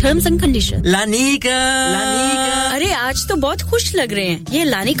 subject to terms and conditions. Lanika अरे आज तो बहुत खुश लग रहे हैं। ये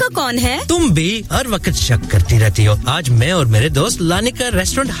लानिका कौन है? तुम भी हर वक्त शक करती रहती हो। आज मैं और मेरे दोस्त लानिका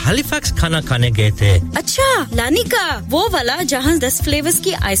रेस्टोरेंट हैलिफैक्स खाना खाने गए थे। अच्छा, लानिका वो वाला जहाँ 10 फ्लेवर्स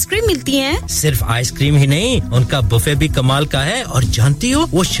की आइसक्रीम मिलती है। सिर्फ आइसक्रीम ही नहीं, उनका बुफे भी कमाल का है। और जानती हो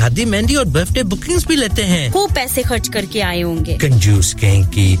वो शादी, मेहंदी और बर्थडे बुकिंग्स भी लेते हैं। खूब पैसे खर्च करके आए होंगे। कंजूस कहीं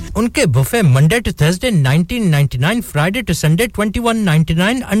की। उनके buffet Monday to Thursday 19.99, Friday to Sunday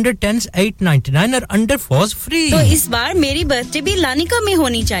 21.99, under 10s 8.99 और अंडर 4s फ्री। तो इस बार मेरी बर्थडे भी लानिका में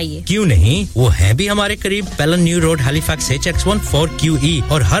होनी चाहिए। क्यों नहीं, वो है भी हमारे करीब। पेलन new road, Halifax HX1 4QE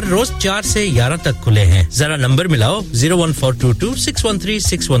और हर रोज 4 से 11 तक खुले हैं। जरा नंबर मिलाओ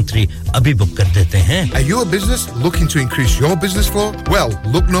 01422613613। अभी बुक कर देते हैं। Are you a business looking to increase your business flow? Well,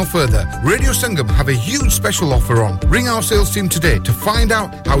 look no further. Radio Sangam have a huge special offer on. Ring our sales team today to find out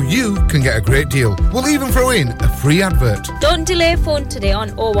how you can get a great deal. We'll even throw in a free advert. Don't delay, phone today on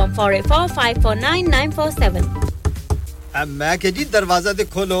 01484 549 947. अब मैं के जी दरवाजा दे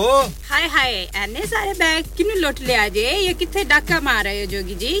खोलो। हाय हाय एने सारे bag किनु लुट ले आजे ये किथे डाका मार रहे हो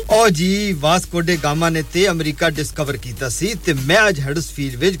जोगी जी? ओ जी वास्को डे गामा ने ते अमेरिका डिस्कवर कीता सी ते मैं आज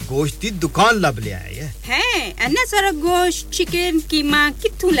हडर्सफील्ड विच गोश्त दी दुकान लब ले आया है। एने सारा गोश्त, चिकन, कीमा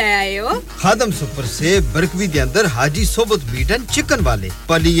किथु ले आए हो? खादम सुपर से बरकवी दे अंदर हाजी सोबत मीट एंड चिकन वाले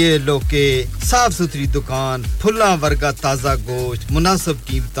पलिए लोके साफ सुथरी दुकान, फुल्ला वर्गा ताजा गोश्त, मुनासिब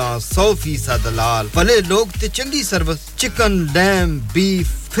कीमतां, 100% दलाल, भले लोग ते चंगी service. Chicken, lamb, beef,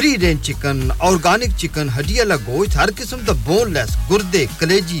 free range chicken, organic chicken, हड्डियां वाला गोश्त, हर किस्म दा बोनलेस, गुर्दे,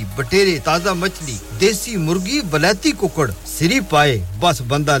 कलेजी, बटेरे, ताजा मछली, देसी मुर्गी, बलाती कुकड़, सिरी पाए, बस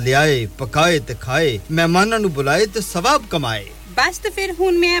बंदा ले आए, पकाए ते खाए, मेहमानां नु बुलाए ते सवाब कमाए। बस तो फिर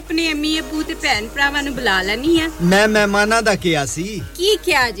हुन मैं अपने अम्मी अब्बू ते भैन भरावां नु बुला लनी है। मैं मेहमानां दा किया सी की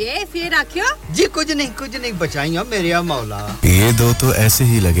क्या जे फिर आखियो जी कुछ नहीं बचाइयो मेरे आ मौला। ये दो तो ऐसे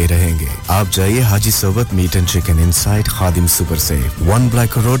ही लगे रहेंगे। आप जाइए हाजी सोबत meet and chicken inside Khadim super से 1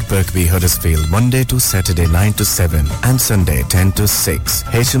 Black Road, Birkby, Huddersfield, Monday to Saturday 9 to 7 and Sunday 10 to 6.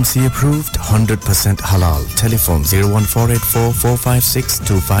 HMC approved, 100% halal. Telephone 01484 456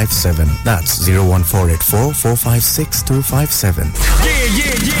 257. That's 01484 456 257. Yeah.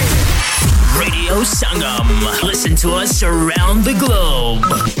 Radio Sangam. Listen to us around the globe.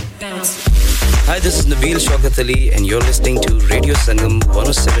 Hi, this is Nabil Shaukat Ali and you're listening to Radio Sangam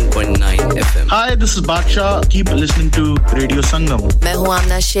 107.9 FM. Hi, this is Baksha. Keep listening to Radio Sangam. मैं हूँ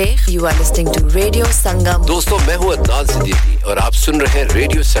आमना Sheikh. You are listening to Radio Sangam. दोस्तों मैं हूँ अदनान सिद्दीकी और आप सुन रहे हैं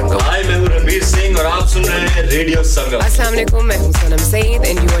radio संगम। Hi, मैं हूँ रणबीर सिंह और आप सुन रहे हैं रेडियो संगम। अस्सलाम वालेकुम, मैं हूँ सनम Saeed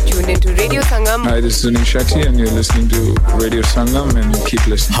and you are tuned into Radio Sangam. Hi, this is Sunil Shetty and you're listening to Radio Sangam and keep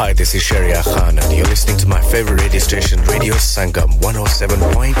listening. Hi, this is Sharia Khan and you're listening to my favorite radio station, Radio Sangam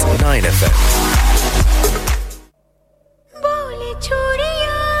 107.9 FM. बोले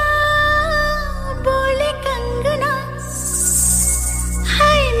चूड़िया बोले कंगना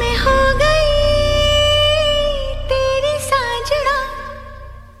हाय मैं हो गई तेरी साजना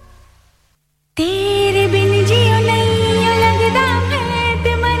तेरे बिन जियो नहीं लगदा मैं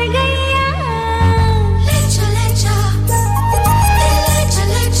ते मर गईया ले चले जा सोनिया ले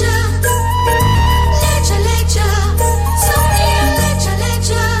चले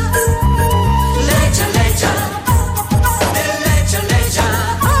जा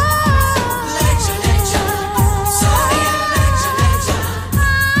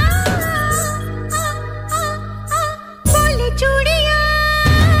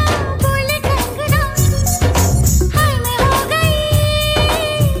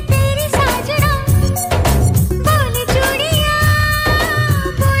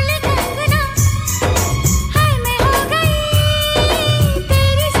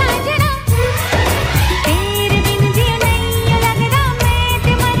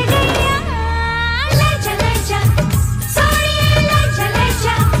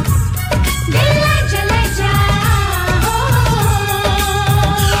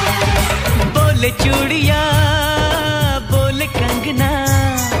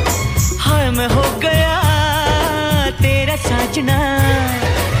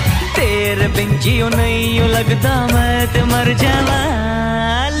बिन जियो नहीं यूं लगदा मैं ते मर जावा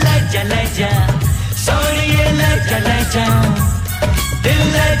ले जा सोनिए ले जा दिल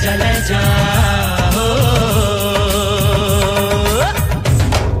ले जा हो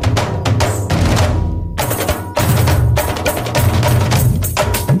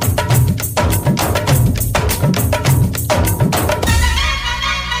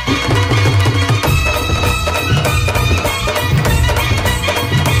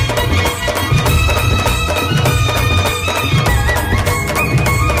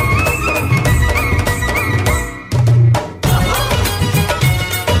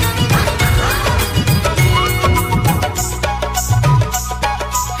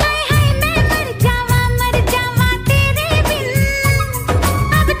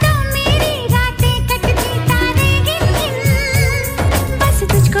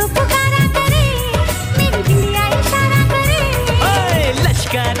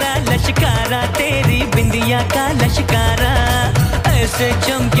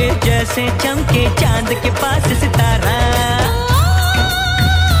चमके जैसे चमके चांद के पास सितारा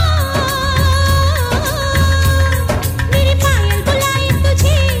मेरे पायल बुलाए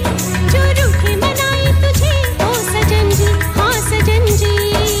तुझे जो रूठे मनाए तुझे ओ सजन जी हाँ सजन जी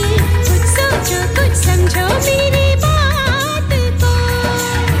कुछ सोचो कुछ समझो मेरी बात को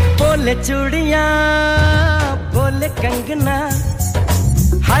बोले चूड़ियां बोले कंगना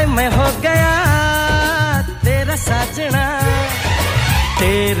हाय मैं हो गया तेरा साजना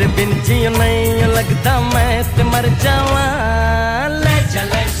तेरे बिन जियो नहीं लगता मैं ते मर जावा ले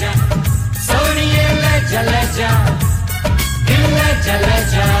जा सोनिए ले जा दिल ले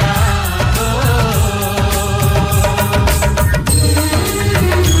जा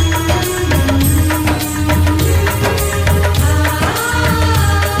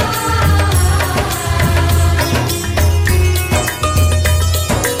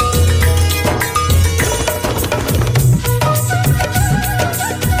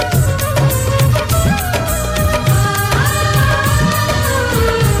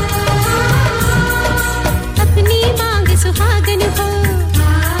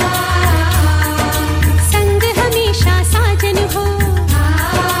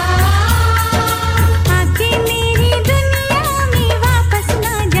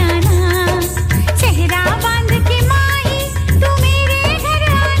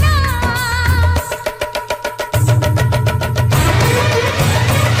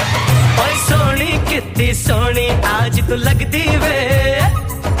सोनी आज तो लगती वे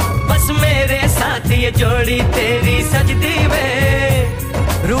बस मेरे साथ ये जोड़ी तेरी सजदी वे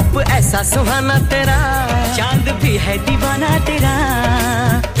रूप ऐसा सुहाना तेरा चांद भी है दीवाना तेरा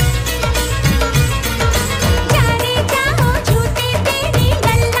जाने जाओ झूठे तेरी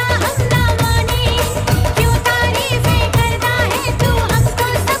गल्ला हम ना माने क्यों तारीफें करता है तू हम तो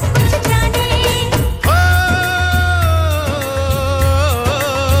सब कुछ जाने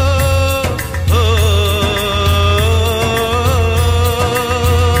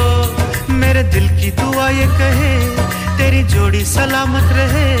दिल की दुआ ये कहे तेरी जोड़ी सलामत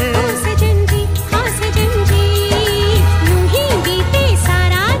रहे ओ सजन जी हाँ सजन जी यूं ही बीते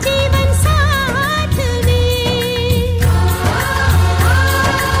सारा जीवन साथ में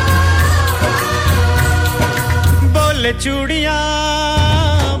बोले चूड़ियां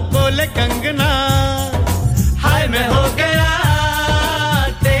बोले कंगना हाय मैं हो गया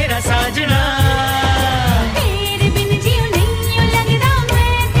तेरा साजना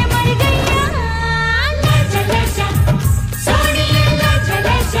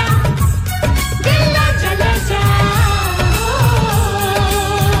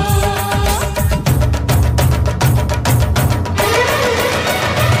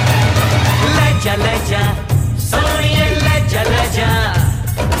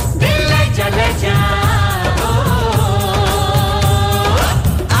Let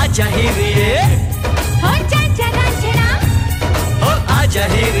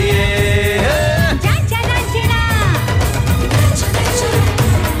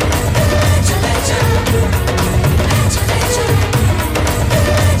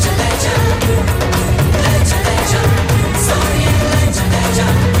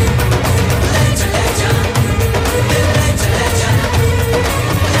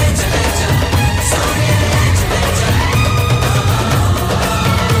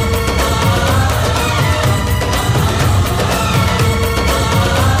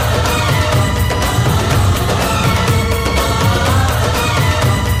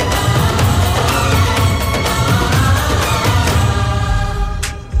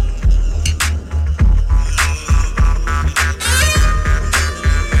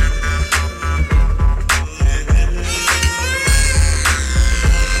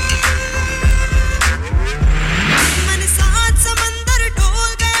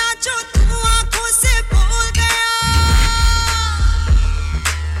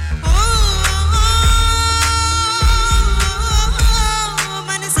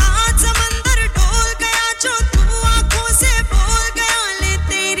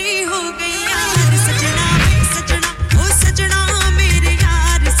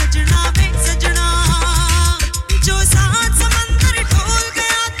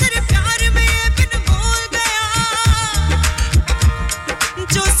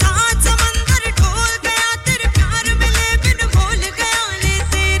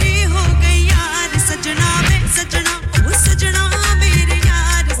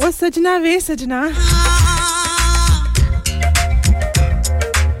सजना वे सजना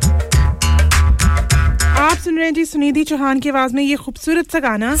आप सुन रहे हैं जी सुनिधि चौहान की आवाज में ये खूबसूरत सा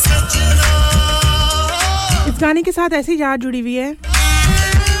गाना इस गाने के साथ ऐसी याद जुड़ी हुई है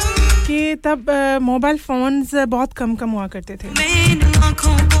कि तब मोबाइल फोन्स बहुत कम हुआ करते थे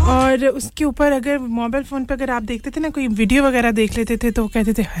और उसके ऊपर अगर मोबाइल फोन पे अगर आप देखते थे ना कोई वीडियो वगैरह देख लेते थे तो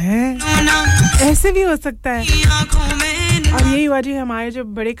कहते थे हैं ऐसे भी हो सकता है और यही हुआ जी हमारे जो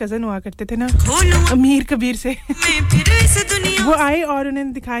बड़े कजन हुआ करते थे ना अमीर कबीर से वो आए और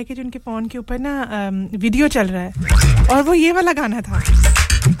उन्हें दिखाया कि जो उनके फोन के ऊपर ना वीडियो चल रहा है और वो ये वाला गाना था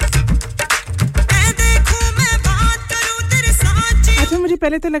अच्छा मुझे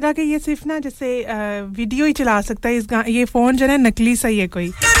पहले तो लगा कि ये सिर्फ ना जैसे वीडियो ही चला सकता है ये फोन जो है नकली सा ही है कोई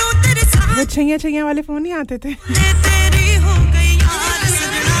वो छैया वाले फोन नहीं आते थे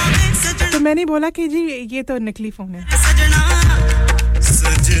तो मैंने बोला कि जी ये तो नकली फोन है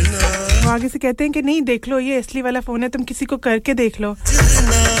वो आगे से कहते हैं कि नहीं देख लो ये असली वाला फोन है तुम किसी को करके देख लो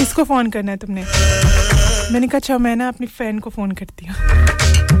किसको फोन करना है तुमने मैंने कहा अच्छा मैं ना अपनी फ्रेंड को फोन करती हूँ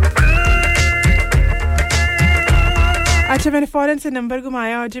अच्छा मैंने फौरन से नंबर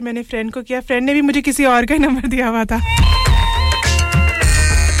घुमाया और जी मैंने फ्रेंड को किया फ्रेंड ने भी मुझे किसी और का नंबर दिया हुआ था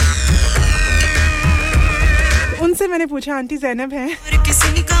उनसे मैंने पूछा आंटी ज़ैनब है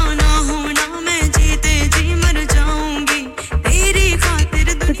किसी का ना होना मैं जीते जी मर जाऊंगी तेरी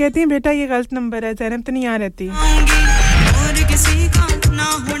खातिर तो कहती हैं बेटा ये गलत नंबर है ज़ैनब तो नहीं आ रहती और किसी का ना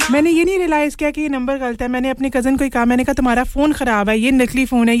होना मैंने ये नहीं रियलाइज किया कि ये नंबर गलत है मैंने अपने कजन को ही कहा मैंने कहा तुम्हारा फोन खराब है ये नकली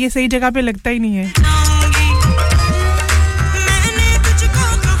फोन है ये सही जगह पे लगता ही नहीं है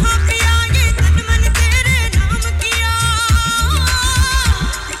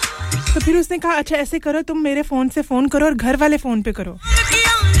तो फिर उसने कहा अच्छा ऐसे करो तुम मेरे फोन से फोन करो और घर वाले फोन पे करो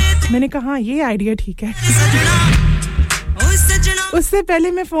मैंने कहा हाँ ये आइडिया ठीक है उससे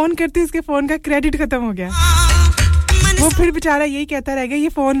पहले मैं फोन करती उसके फोन का क्रेडिट खत्म हो गया वो फिर बेचारा यही कहता रह गया ये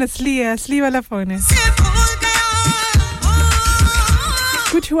फोन असली है असली वाला फोन है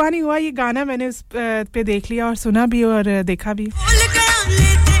कुछ हुआ नहीं हुआ ये गाना मैंने उस पे देख लिया और सुना भी और देखा भी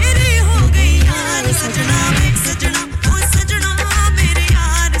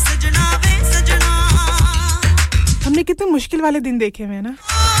हमने कितने मुश्किल वाले दिन देखे हुए हैं ना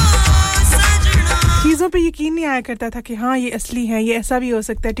चीजों पे यकीन नहीं आया करता था कि हाँ ये असली है ये ऐसा भी हो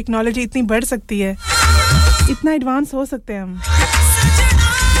सकता है टेक्नोलॉजी इतनी बढ़ सकती है इतना एडवांस हो सकते हैं हम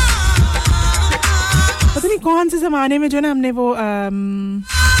पता नहीं कौन से जमाने में जो ना हमने वो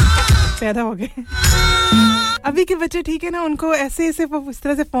पैदा हो गए अभी के बच्चे ठीक है ना उनको ऐसे वो इस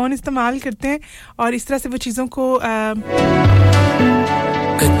तरह से फोन इस्तेमाल करते हैं और इस तरह से वो चीजों को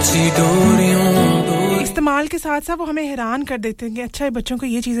कच्ची डोरियों इस्तेमाल के साथ साथ वो हमें हैरान कर देते हैं कि अच्छा ये बच्चों को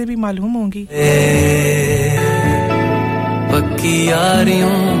ये चीजें भी मालूम होंगी पक्की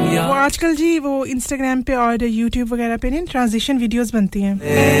यारियों वो आजकल जी वो इंस्टाग्राम पे और यूट्यूब वगैरह पे ना ट्रांजिशन वीडियोस बनती हैं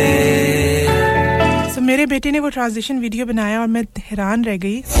तो मेरे बेटे ने वो ट्रांजिशन वीडियो बनाया और मैं हैरान रह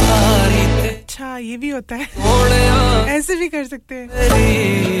गई अच्छा ये भी होता है ऐसे भी कर सकते हैं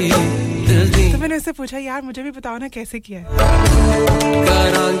तो मैंने उससे पूछा यार मुझे भी बताओ ना कैसे किया है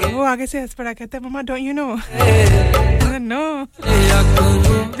वो आगे से हंस पड़ा कहता है मम्मा डोंट यू नो नो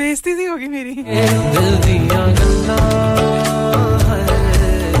बेइज्जती सी होगी मेरी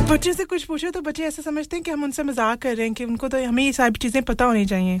बच्चे से कुछ पूछो तो बच्चे ऐसे समझते हैं कि हम उनसे मजाक कर रहे हैं कि उनको तो हमें ये सारी चीजें पता होनी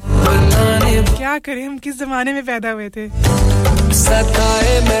चाहिए क्या करें हम किस जमाने में पैदा हुए थे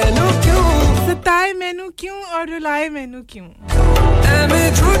सताए मैनू क्यों और रुलाए मैनू क्यों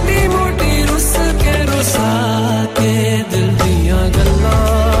मैं छोटी मोटी रुस के रुसा के दिल दियां गल्लां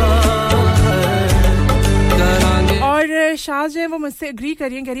और शाह जो है वो मुझसे एग्री कह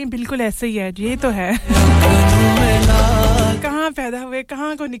रही हैं बिल्कुल ऐसे ही है ये तो है कहाँ पैदा हुए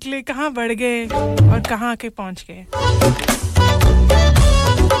कहाँ को निकले कहाँ बढ़ गए और कहाँ के पहुँच गए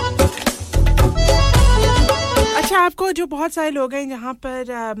अच्छा आपको जो बहुत सारे लोग हैं यहाँ पर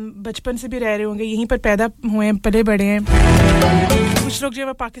बचपन से भी रह रहे होंगे यहीं पर पैदा हुए हैं पले बड़े हैं कुछ लोग जो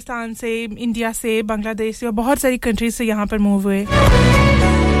है पाकिस्तान से इंडिया से बांग्लादेश से और बहुत सारी कंट्रीज से यहाँ पर मूव हुए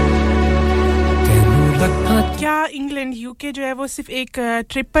क्या इंग्लैंड यूके जो है वो सिर्फ एक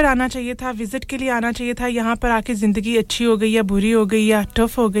ट्रिप पर आना चाहिए था विजिट के लिए आना चाहिए था यहाँ पर आके जिंदगी अच्छी हो गई या बुरी हो गई या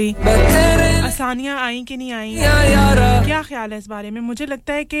टफ हो गई आसानियां आई कि नहीं आई क्या ख्याल है इस बारे में मुझे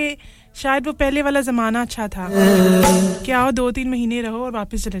लगता है कि शायद वो पहले वाला जमाना अच्छा था कि आओ 2-3 महीने रहो और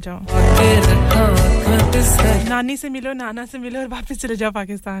वापस चले जाओ नानी से मिलो नाना से मिलो और वापस चले जाओ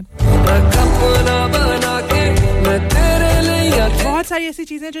पाकिस्तान बहुत सारी ऐसी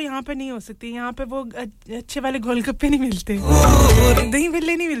चीजें जो यहाँ पर नहीं हो सकती यहाँ पे वो अच्छे वाले गोलगप्पे नहीं मिलते दही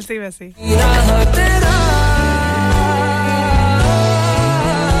भल्ले नहीं मिलते वैसे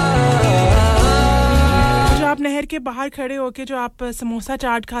के बाहर खड़े होके जो आप समोसा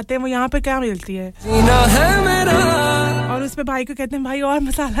चाट खाते हैं वो यहाँ पे क्या मिलती है और उस पे भाई को कहते हैं भाई और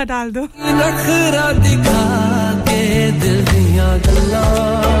मसाला डाल दो नखरा दिखा के दिल दिया गल्ला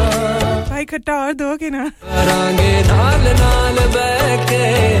भाई खट्टा और दो कि ना करांगे नाल नाल बैके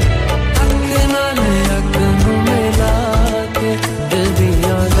अख नाल अख मिला के दिल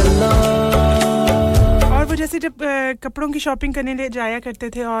दिया गल्ला और वो जैसे जब कपड़ों की शॉपिंग करने ले जाया करते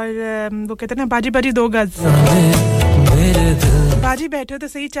थे और वो कहते ना बाजी बाजी 2 गज बाजी बैठो तो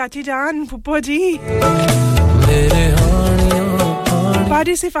सही चाची जान फुप्पो जी मेरे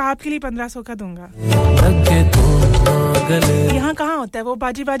बाजी सिर्फ आपके लिए 1500 का दूंगा यहाँ कहाँ होता है वो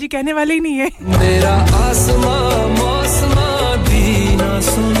बाजी बाजी कहने वाले ही नहीं है मेरा आसमां मौसमां भी ना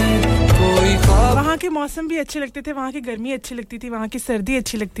सुने कोई ख्वाब वहाँ के मौसम भी अच्छे लगते थे वहाँ की गर्मी अच्छी लगती थी वहाँ की सर्दी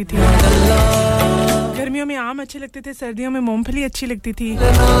अच्छी लगती थी गर्मियों में आम अच्छे लगते थे सर्दियों में मूंगफली अच्छी लगती थी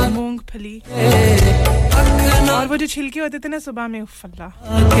मूंगफली और वो जो छिलके होते थे ना सुबह में उफ़ल्ला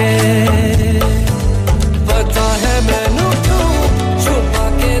पता है मैनू क्यों छुपा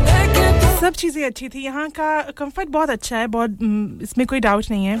के देखे सब चीजें अच्छी थी यहाँ का कंफर्ट बहुत अच्छा है बहुत इसमें कोई डाउट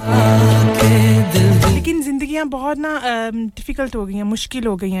नहीं है लेकिन जिंदगियां बहुत ना डिफिकल्ट हो गई हैं मुश्किल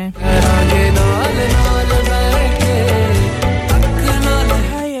हो गई हैं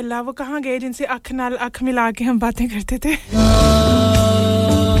हाय अल्लाह वो कहाँ गए जिनसे अख नाल अख मिला के हम बातें करते थे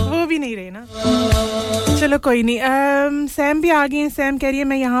वो भी नहीं रहे ना चलो कोई नहीं सैम भी आ गई हैं सैम कह रही है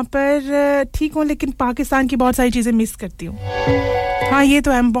मैं यहाँ पर ठीक हूँ लेकिन पाकिस्तान की बहुत सारी चीजें मिस करती हूँ हाँ ये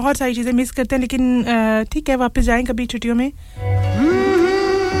तो हम बहुत सारी चीजें मिस करते हैं लेकिन ठीक है वापस जाएं कभी छुट्टियों में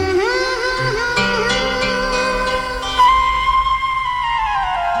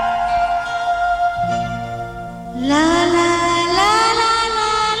ला ला ला ला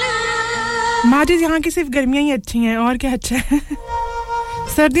ला माजिद यहाँ की सिर्फ गर्मियां ही अच्छी हैं और क्या अच्छा है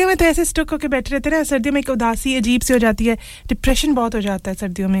सर्दियों में तो ऐसे स्टक होके बैठे रहते हैं ना सर्दियों में एक उदासी अजीब सी हो जाती है डिप्रेशन बहुत हो जाता है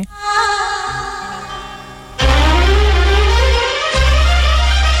सर्दियों में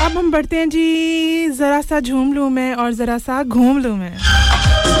अब हम बढ़ते हैं जी जरा सा झूम लूं मैं और जरा सा घूम लूं मैं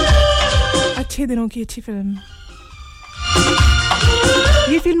अच्छे दिनों की अच्छी फिल्म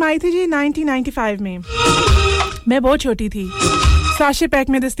ये फिल्म आई थी जी 1995 में मैं बहुत छोटी थी साशे पैक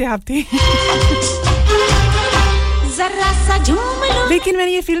में दस्तयाब थी जरा सा झूम लूं लेकिन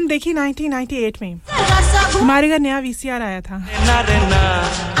मैंने ये फिल्म देखी 1998 में हमारे घर नया वीसीआर आया था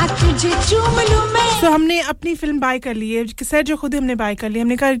तो हमने अपनी फिल्म बाय कर ली है कैसेट जो खुद हमने बाय कर ली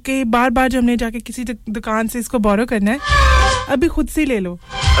हमने कहा कि बार-बार जो हमने जाके किसी दुकान से इसको बोरो करना है अभी खुद से ले लो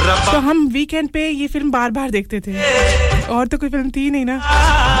तो हम वीकेंड पे ये फिल्म बार-बार देखते थे और तो कोई फिल्म थी नहीं ना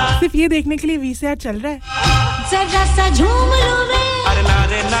सिर्फ ये देखने के लिए वीसीआर चल रहा है जरा सा झूम लो रे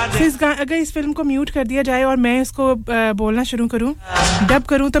अगर इस फिल्म को म्यूट कर दिया जाए और मैं इसको बोलना शुरू करूं डब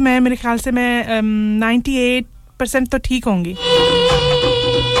करूं तो मैं मेरे ख्याल से मैं 98% तो ठीक होंगी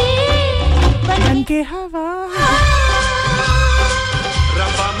बन के हवा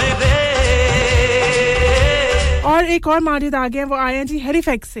रब्बा मेरे और एक और माजिद आ गए वो आए हैं जी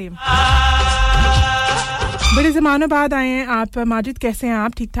हेलीफैक्स से बड़े ज़मानों बाद आए हैं आप माजिद कैसे हैं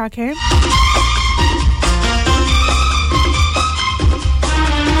आप ठीक ठाक हैं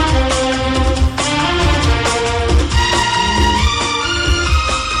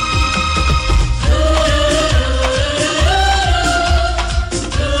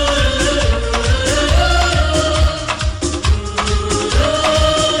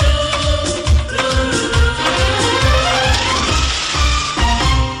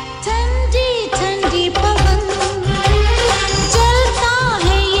ठंडी ठंडी पवन चलता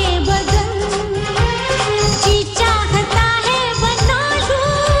है ये बदन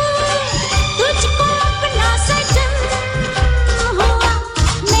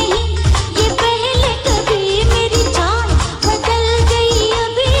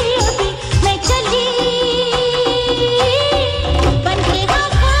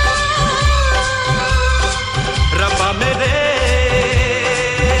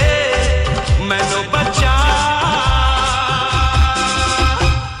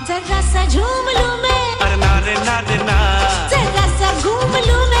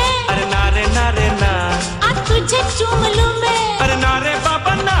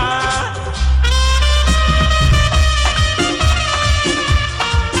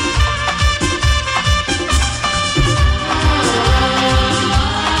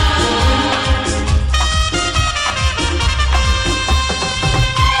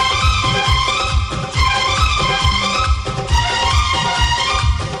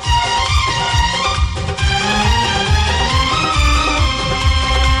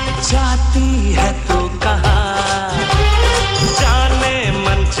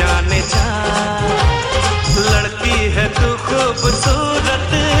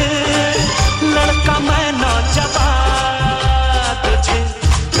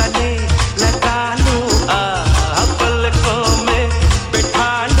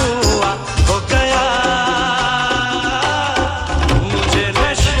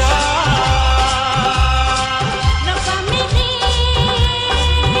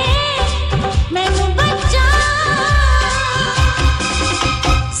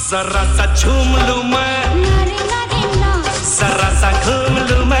जरा सा झूम लूं मैं जरा सा घूम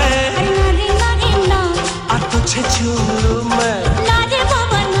लूं मैं आ तुझे झूम लूं मैं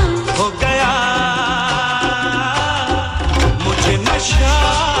हो गया मुझे नशा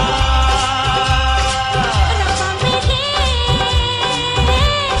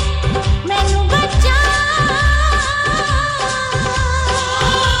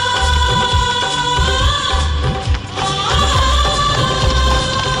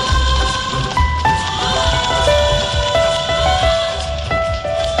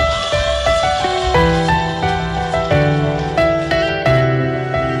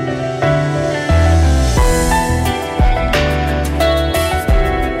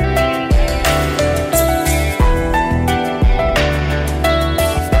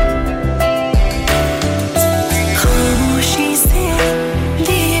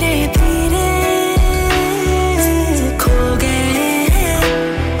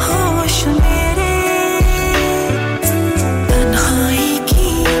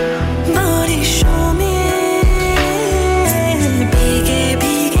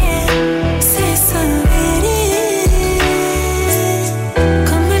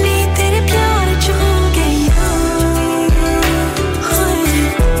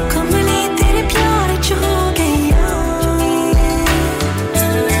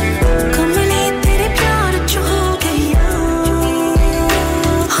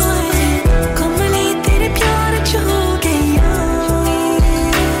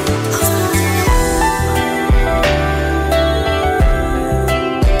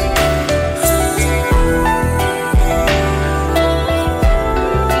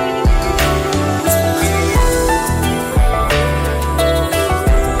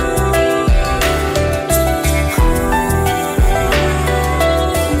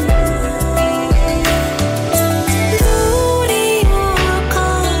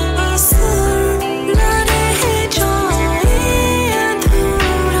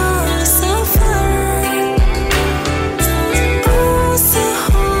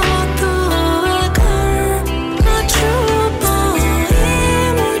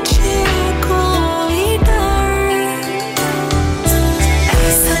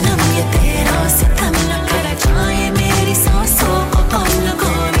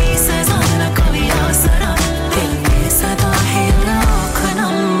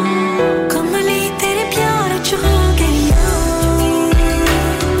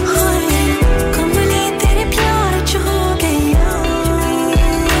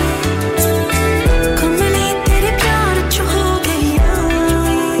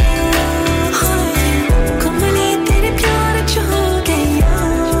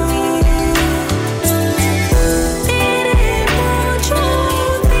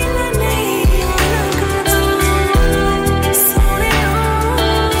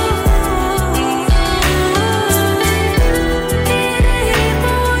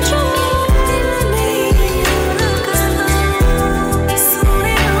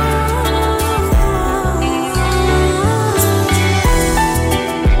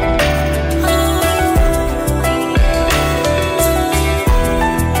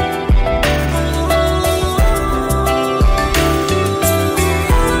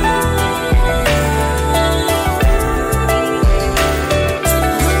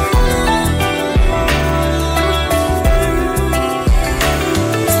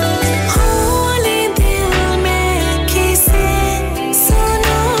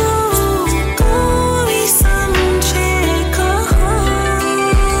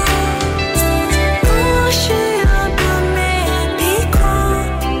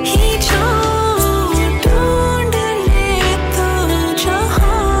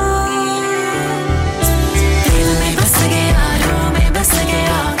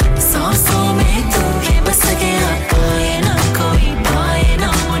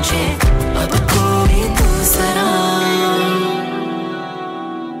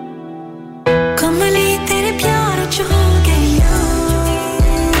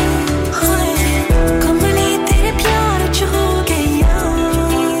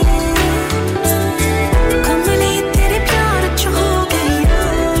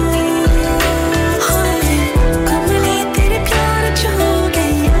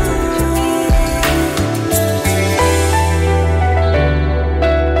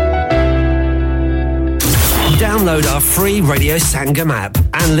Download our free Radio Sangam app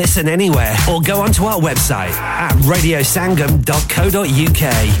and listen anywhere or go onto our website at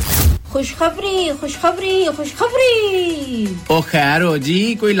radiosangam.co.uk. खुशखबरी खुशखबरी खुशखबरी ओ खैर हो जी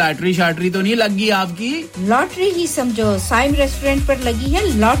कोई लॉटरी शाटरी तो नहीं लगी आपकी लॉटरी ही समझो साइम रेस्टोरेंट पर लगी है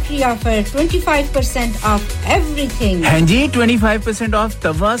लॉटरी ऑफर 25% ऑफ एवरीथिंग हां जी 25% off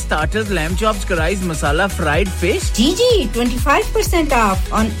tawa starters lamb chops karahi masala fried fish जी 25% off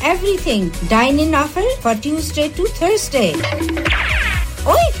on everything dine in offer for Tuesday to Thursday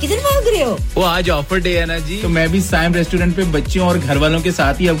ओए किधर भाग रहे हो वो आज ऑफर डे है ना जी तो मैं भी साइम रेस्टोरेंट पे बच्चों और घर वालों के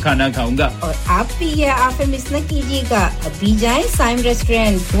साथ ही अब खाना खाऊंगा और आप भी ये ऑफर मिस न कीजिएगा अभी जाएं Saim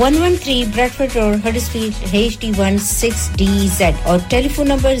restaurant 113 Bradford road Huddersfield HD1 6DZ और telephone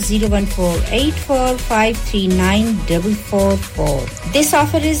number 01484539444 This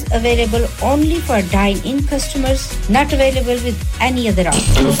offer is available only for dine-in customers not available with any other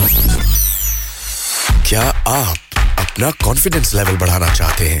offer क्या आप अपना कॉन्फिडेंस लेवल बढ़ाना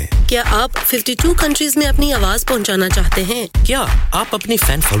चाहते हैं क्या आप 52 कंट्रीज में अपनी आवाज पहुंचाना चाहते हैं क्या आप अपनी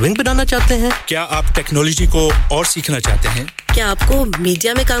फैन फॉलोइंग बनाना चाहते हैं क्या आप टेक्नोलॉजी को और सीखना चाहते हैं क्या आपको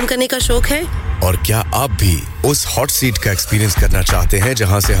मीडिया में काम करने का शौक है और क्या आप भी उस हॉट सीट का एक्सपीरियंस करना चाहते हैं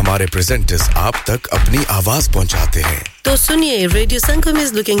जहां से हमारे प्रेजेंटर्स आप तक अपनी आवाज पहुंचाते हैं तो सुनिए radio Sangam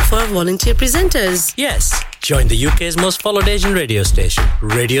is looking for volunteer presenters yes join the UK's most followed Asian radio station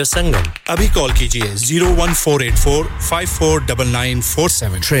Radio Sangam अभी कॉल कीजिए 01484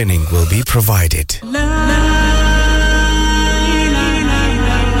 549947 training will be provided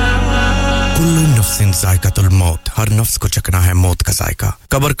Kullu नफ्सिन जायकातुल मौत हर नफ्स को चखना है मौत का जायका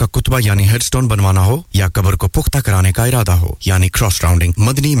कब्र का कुतबा यानी हेडस्टोन बनवाना हो या कब्र को पुख्ता कराने का इरादा हो यानी क्रॉस राउंडिंग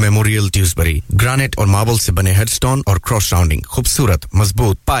मदनी मेमोरियल ट्यूसबरी ग्रेनाइट और मार्बल से बने हेडस्टोन और क्रॉस राउंडिंग खूबसूरत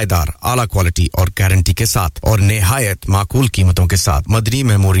मजबूत पायदार आला क्वालिटी और गारंटी के साथ और निहायत माकूल कीमतों के साथ मदनी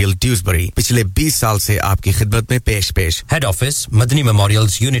मेमोरियल ट्यूसबरी पिछले 20 साल से आपकी खिदमत में पेश head office Madni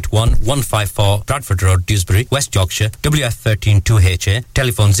memorials unit 1 154 Bradford road Dewsbury West Yorkshire WF13 2HA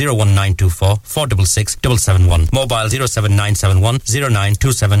telephone 01924 466 771 mobile 07971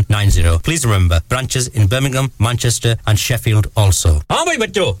 092790 please remember branches in Birmingham Manchester and Sheffield also हां भाई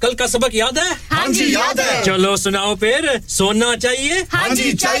बच्चों कल का सबक याद है हां जी याद है चलो सुनाओ फिर सोना चाहिए हां जी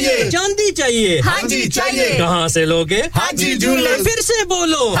चाहिए चांदी चाहिए हां जी चाहिए कहां से लोगे हाजी जूलर्स फिर से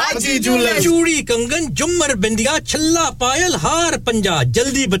बोलो हाजी जूलर्स चूड़ी कंगन झुमर बिंदिया छल्ला पायल हार पंजा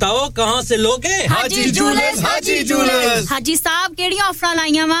जल्दी बताओ कहां से लोगे हाजी जूलर्स हाजी साहब केड़ी ऑफर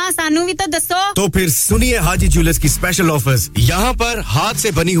लाईया वा सानू भी तो तो फिर सुनिए हाजी जूलर्स की स्पेशल ऑफर्स यहाँ पर हाथ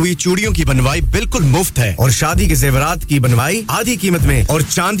से बनी हुई चूड़ियों की बनवाई बिल्कुल मुफ्त है और शादी के जेवरात की बनवाई आधी कीमत में और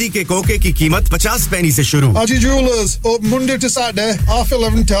चांदी के कोके की कीमत 50 पैसे से शुरू Haji Jewellers open Monday to Saturday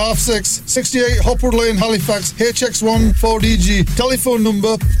 11:30 to 6:30 68 Hopwood Lane Halifax HX1 4DG telephone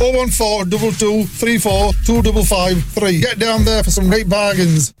number 01422342553 get down there for some great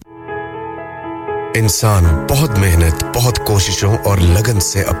bargains इंसान बहुत मेहनत बहुत कोशिशों और लगन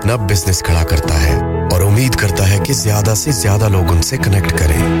से अपना बिजनेस खड़ा करता है और उम्मीद करता है कि ज्यादा से ज्यादा लोग उनसे कनेक्ट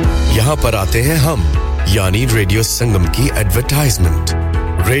करें यहाँ पर आते हैं हम यानी रेडियो संगम की एडवर्टाइजमेंट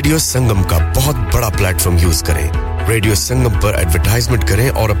रेडियो संगम का बहुत बड़ा प्लेटफॉर्म यूज करें रेडियो संगम पर एडवर्टाइजमेंट करें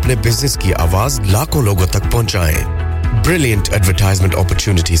और अपने बिजनेस की आवाज लाखों लोगों तक पहुंचाएं Brilliant advertisement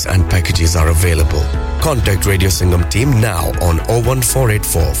opportunities and packages are available. Contact Radio Sangam team now on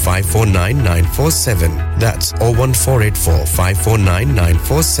 01484 549 947. That's 01484 549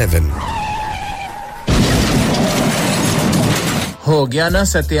 947. हो गया ना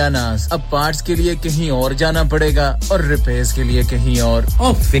सत्यानाश अब पार्ट्स के लिए कहीं और जाना पड़ेगा और रिपेयर्स के लिए कहीं और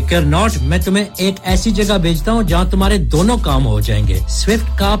ओ फिकर नॉट मैं तुम्हें एक ऐसी जगह भेजता हूं जहां तुम्हारे दोनों काम हो जाएंगे स्विफ्ट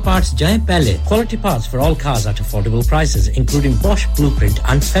कार पार्ट्स जाएं पहले quality parts for all cars at affordable prices including Bosch Blueprint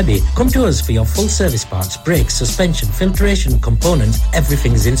and Febby come to us for your full service parts brakes suspension filtration components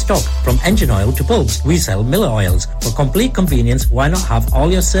everything is in stock from engine oil to bulbs we sell Miller oils for complete convenience why not have all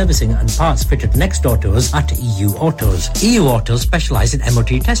your servicing and parts fitted next door to us at EU Autos specialize in MOT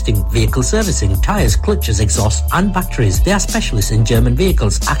testing, vehicle servicing, tyres, clutches, exhaust and batteries. They are specialists in German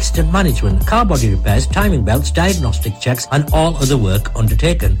vehicles, accident management, car body repairs, timing belts, diagnostic checks and all other work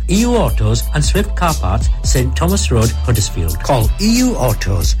undertaken. EU Autos and Swift Car Parts, St Thomas Road, Huddersfield. Call EU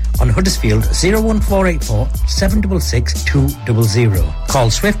Autos on Huddersfield 01484 766 200.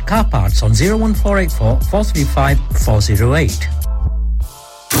 Call Swift Car Parts on 01484 435 408.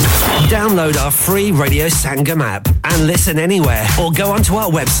 Download our free Radio Sangam app and listen anywhere or go onto our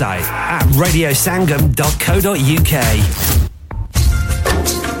website at radiosangam.co.uk.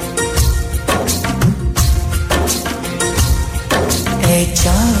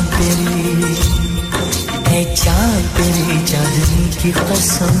 Hey चाँद तेरी चांदनी की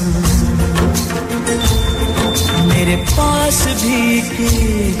कसम मेरे पास भी एक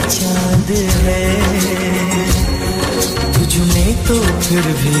चाँद है तुझ में तो फिर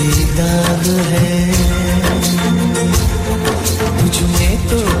भी दाग है तुझ में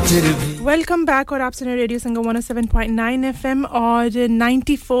तो फिर भी वेलकम बैक और आप सुन रहे रेडियो संगम 107.9 एफएम और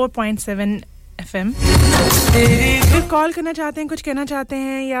 94.7 एफएम अगर कॉल करना चाहते हैं कुछ कहना चाहते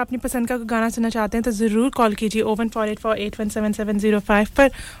हैं या अपनी पसंद का गाना सुनना चाहते हैं तो जरूर कॉल कीजिए 01484817705 पर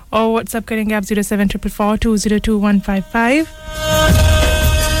और व्हाट्सएप करेंगे आप 07444202155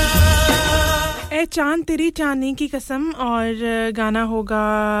 ए चांद तेरी चांदनी की कसम और गाना होगा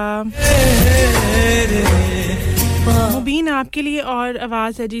मुबीन आपके लिए और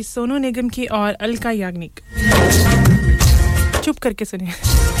आवाज है जी सोनू निगम की और अलका याग्निक चुप करके सुनिए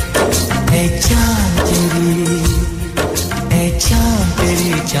ए चांद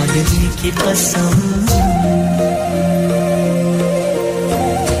तेरी चांदनी की कसम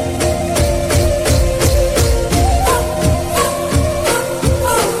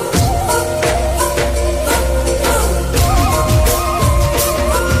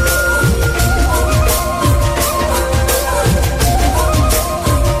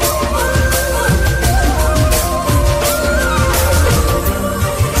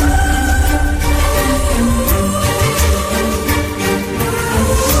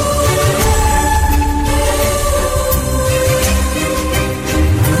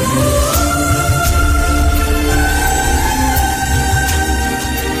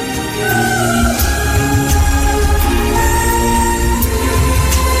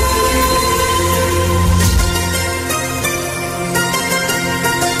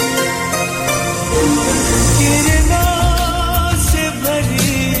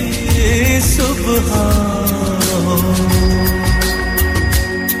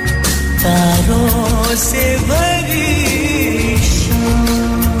तारों से भरी शाम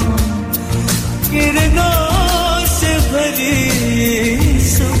किरणों से भरी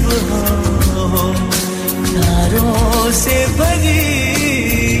सुबह तारों से भरी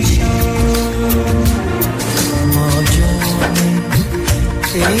शाम मौजों में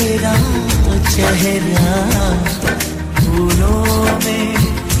तेरा चेहरा फूलों में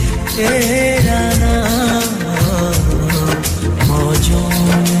तेरा नाम मौजों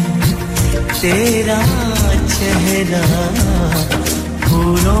में तेरा चेहरा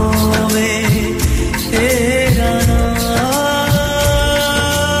फूलों में तेरा नाम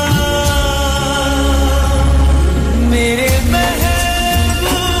मेरे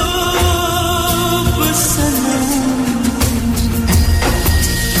महबूब सनम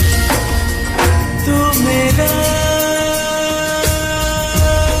तू मेरा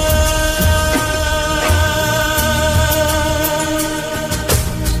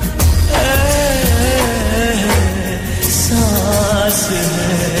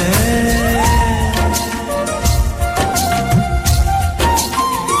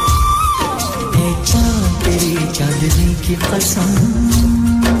की कसम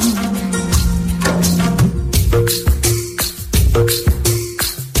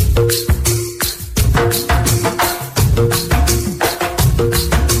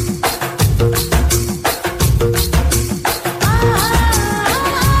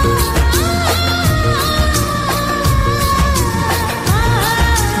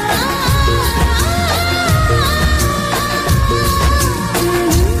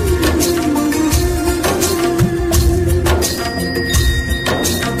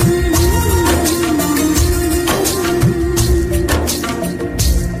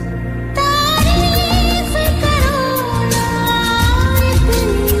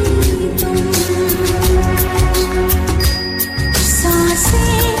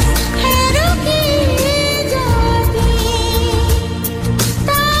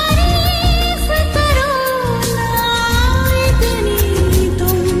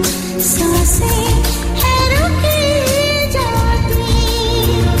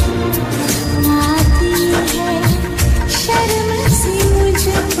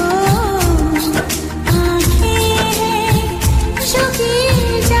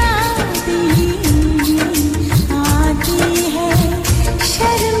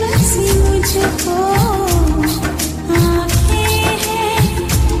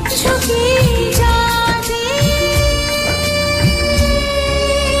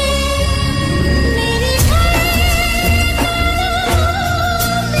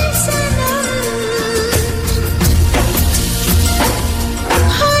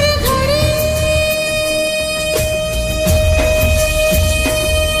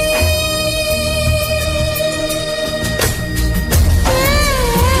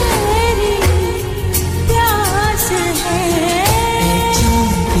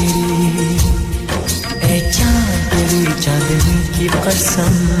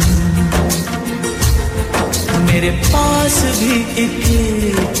भी एक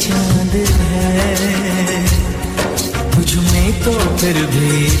चांद है मुझ में तो फिर भी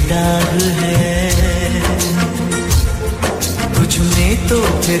दाग है तुझ में तो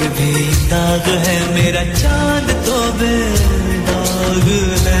फिर भी दाग है मेरा चांद तो बेदाग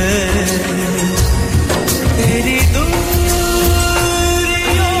है तेरी दूरियों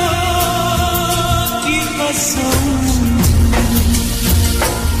की कसम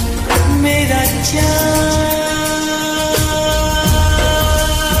मेरा चांद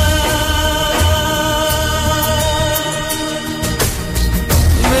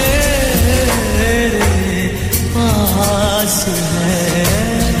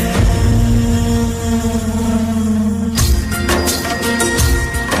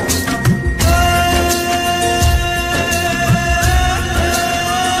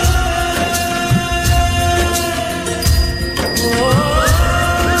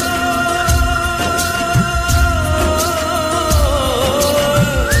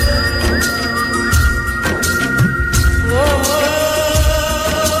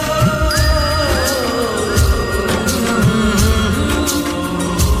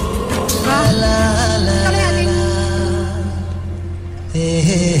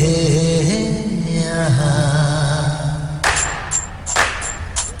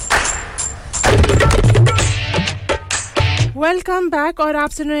वेलकम बैक और आप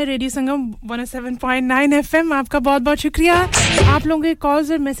सुन रहे हैं रेडियो संगम 107.9 एफएम आपका बहुत-बहुत शुक्रिया आप लोगों के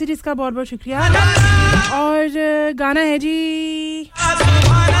कॉल्स और मैसेजेस का बहुत-बहुत शुक्रिया और गाना है जी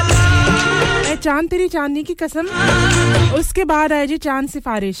ए चांद तेरी चांदनी की कसम उसके बाद आया जी चांद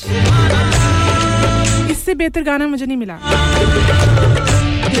सिफारिश इससे बेहतर गाना मुझे नहीं मिला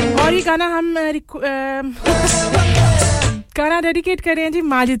और ये गाना हम गाना डेडिकेट कर रहे हैं जी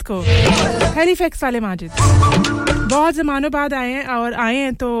माजिद को हैलिफैक्स वाले माजिद बहुत ज़मानों बाद आए हैं और आए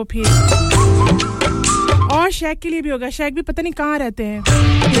हैं तो फिर और शेख के लिए भी होगा शेख भी पता नहीं कहाँ रहते हैं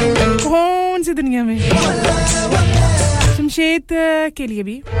कौन सी दुनिया में शमशेद के लिए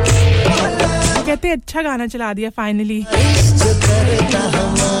भी कहते हैं अच्छा गाना चला दिया फाइनली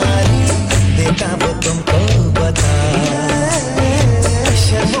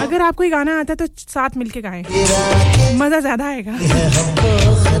अगर आपको ये गाना आता है तो साथ मिलके गाएं मज़ा ज़्यादा आएगा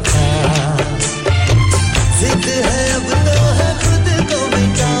जिद है अब तो है खुद को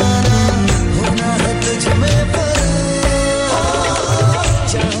मिटाना होना है तुझ में पर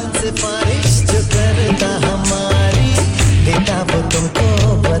चांद से बारिश जो करता हमारी बेटा वो तुमको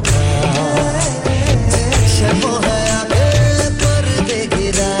बता शर्मो है आगे पर्दे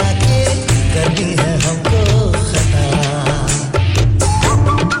गिरा के करनी है हमको खता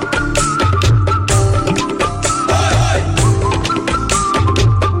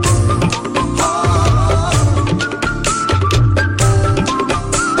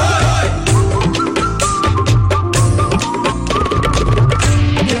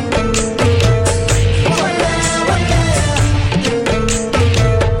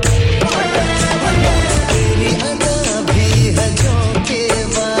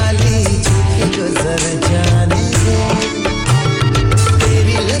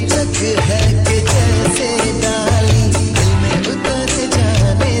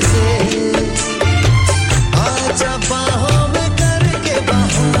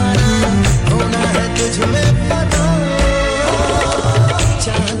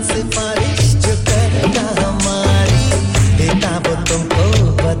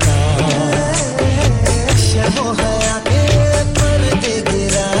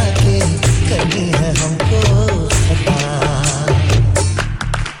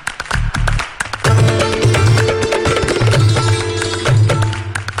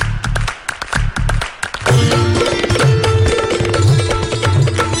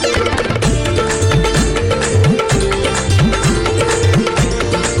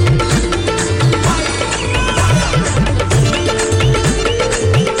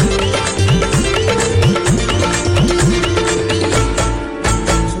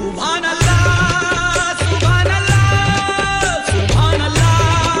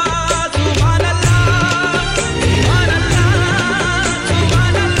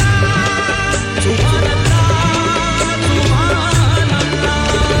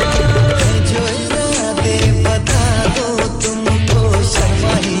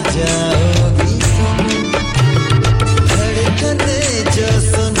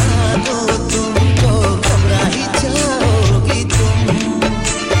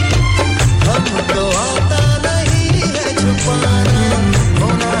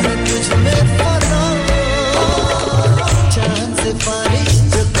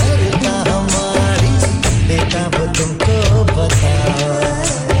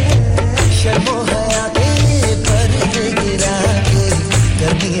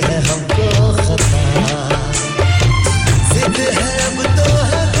है हमको खता जिद है अब तो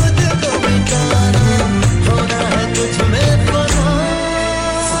है खुद को मिटाना होना है तुझ में फना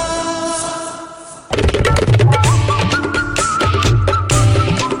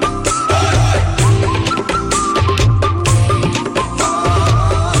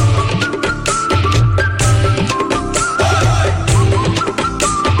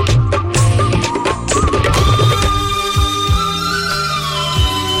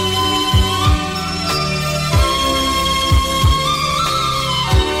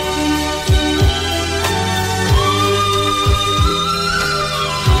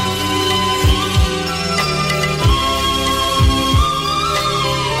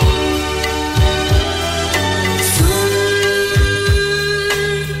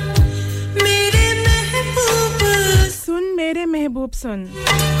सुन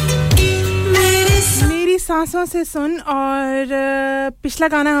मेरी सांसों से सुन और पिछला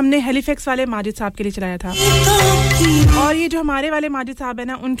गाना हमने हेलीफैक्स वाले माजिद साहब के लिए चलाया था और ये जो हमारे वाले माजिद साहब है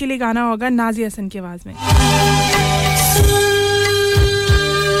ना उनके लिए गाना होगा नाज़िया हसन की आवाज में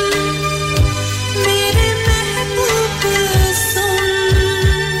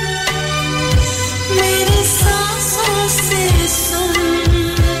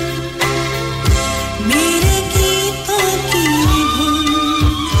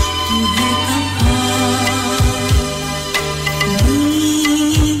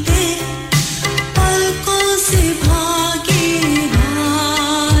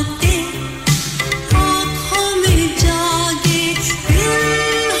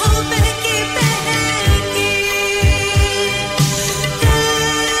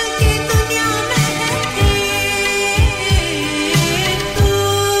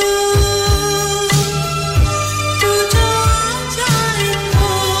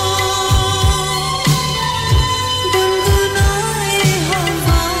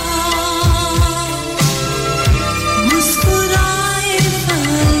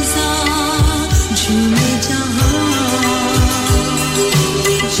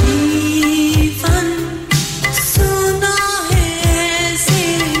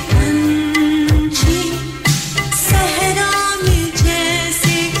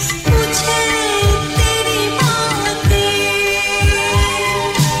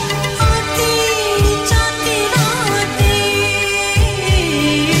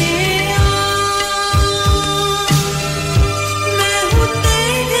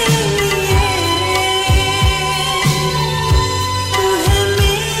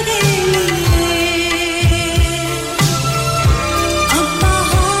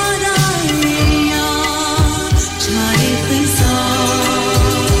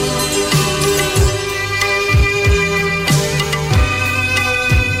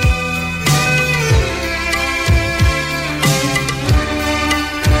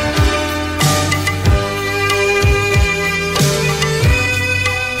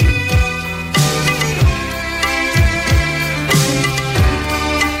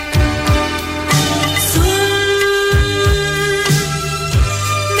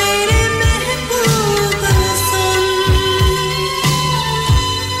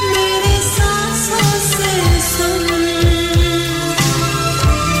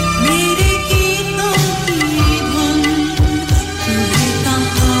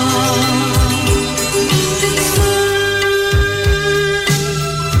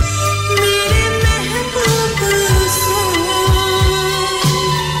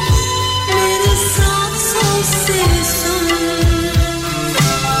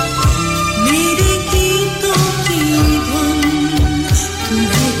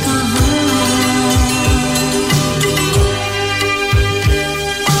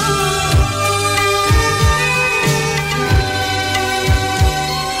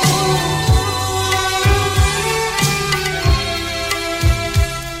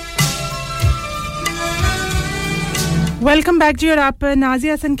वेलकम बैक जी और आप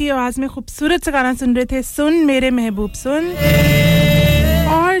नाज़िया हसन की आवाज में खूबसूरत सा गाना सुन रहे थे सुन मेरे महबूब सुन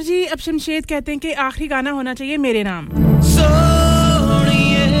और जी अब शमशेद कहते हैं कि आखिरी गाना होना चाहिए मेरे नाम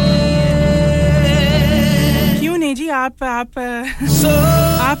क्यों नहीं जी आप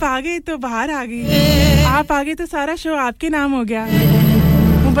आ गए तो बाहर आ गए आप आ गए तो सारा शो आपके नाम हो गया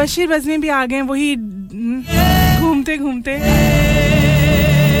मुबशिर बज़मी भी आ गए वही घूमते घूमते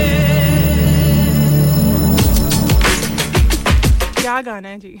क्या गाना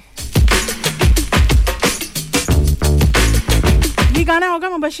है जी ये गाना होगा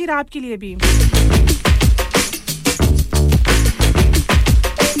मुबशिर आपके लिए भी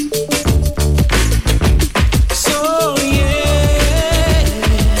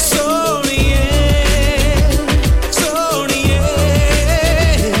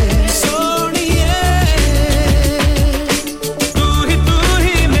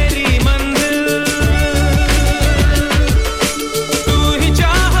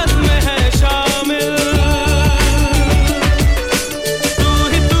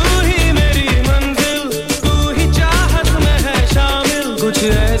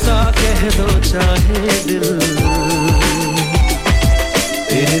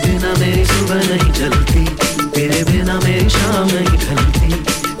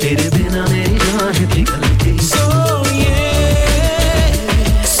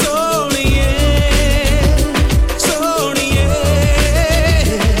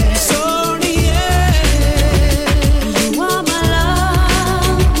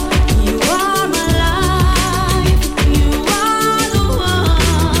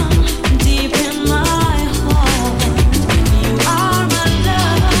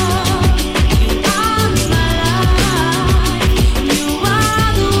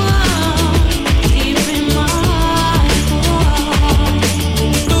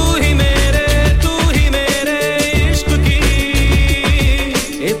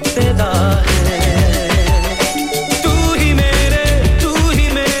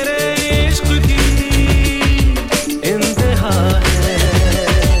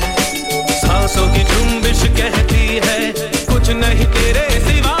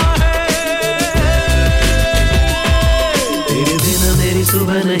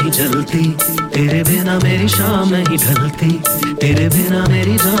सुबह नहीं चलती तेरे बिना मेरी शाम नहीं ढलती तेरे बिना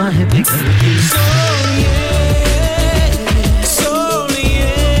मेरी राह पिघलती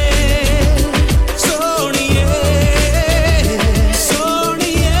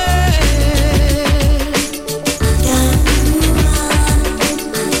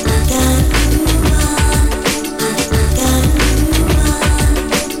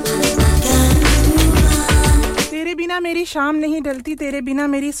मेरी शाम नहीं ढलती तेरे बिना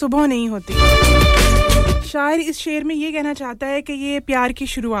मेरी सुबह नहीं होती शायर इस शेर में ये कहना चाहता है कि ये प्यार की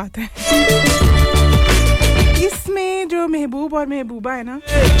शुरुआत है इसमें जो महबूब और महबूबा है ना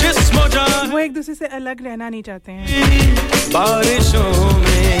वो एक दूसरे से अलग रहना नहीं चाहते हैं बारिशों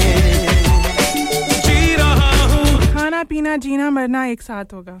में जी रहा हूँ खाना पीना जीना मरना एक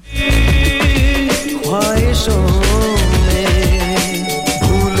साथ होगा ख्वाहिशों में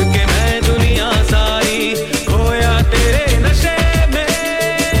भूल के मैं दुनिया सारी खोया तेरे नशे में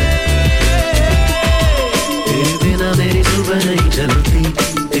तेरे बिना मेरी सुबह नहीं चलती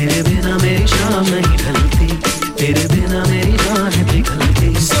तेरे बिना मेरी शाम नहीं ढलती तेरे बिना मेरी राह पिघलती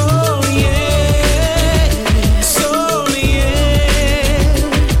सोनिए सोनिए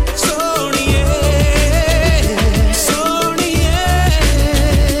सोनिए सोनिए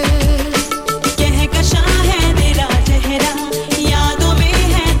कह कशा है तेरा चेहरा यादों में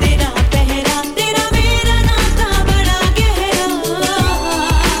है तेरा पहरा तेरा मेरा नाता बड़ा गहरा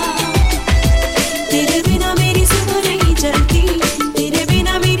तेरे बिना मेरी सुबह नहीं चलती तेरे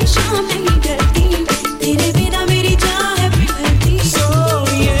बिना मेरी शाम नहीं ढलती तेरे बिना मेरी चाह पिघलती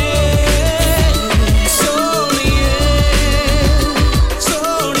सोनिए सोनिए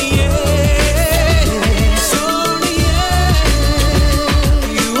सोनिए सोनिए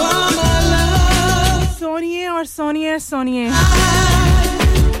you are my love सोनिए और सोनिए सोनिए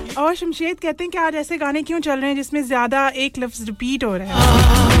और शमशेद कहते हैं कि आज ऐसे गाने क्यों चल रहे हैं जिसमें ज्यादा एक लफ्ज रिपीट हो रहा है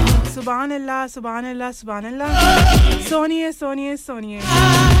सुभान अल्लाह सुभान अल्लाह सुभान अल्लाह सोनिए सोनिए सोनिए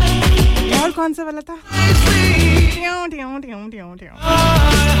और कौन सा वाला था ट्यों ट्यों ट्यों ट्यों ट्यों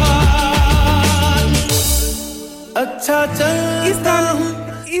अच्छा चल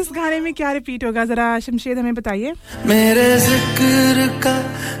इस गाने में क्या रिपीट होगा जरा शमशेद हमें बताइए मेरे जिक्र का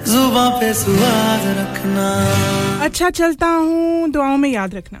जुबां पे सुआद रखना अच्छा चलता हूँ दुआओं में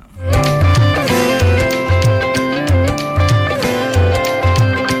याद रखना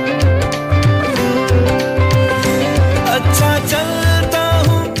अच्छा चलता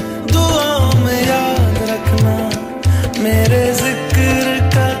हूँ दुआओं में याद रखना मेरे जिक्र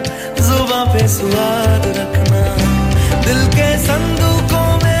का जुबां पे सुआद रखना दिल के संदूकों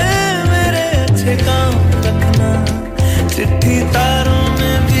में मेरे अच्छे काम रखना चिट्ठी तारों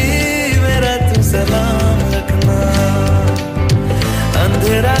में भी मेरा तू सलाम रखना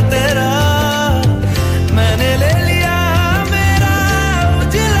अंधेरा तेरा मैंने ले लिया मेरा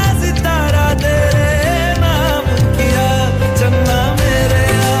उजला सितारा तेरे नाम किया चन्ना मेरे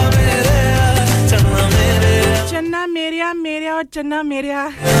चन्ना मेरे चन्ना मेरिया मेरिया और चन्ना मेरिया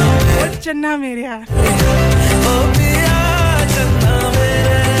और चन्ना मेरिया ओ पिया चन्ना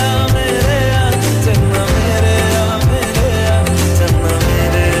मेरे चन्ना मेरे चन्ना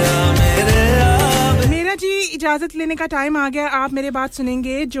मेरे मेरा जी इजाजत लेने का टाइम आ गया आप मेरे बात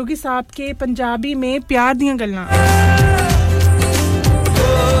सुनेंगे जोगी साहब के पंजाबी में प्यार दियां गल्लां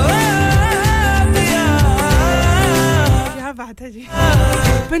क्या बात है जी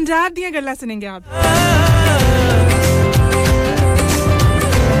पंजाब दियां गल्लां सुनेंगे आप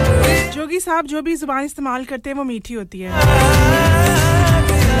जोगी साहब जो भी जुबान इस्तेमाल करते हैं वो मीठी होती है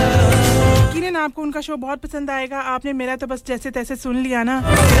यकीनन आपको उनका शो बहुत पसंद आएगा आपने मेरा तो बस जैसे तैसे सुन लिया ना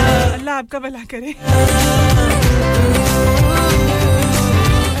अल्लाह आपका भला करे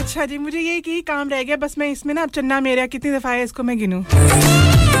अच्छा जी मुझे यही काम रह गया बस मैं इसमें ना अब चन्ना मेरिया कितनी दफा है इसको मैं गिनूं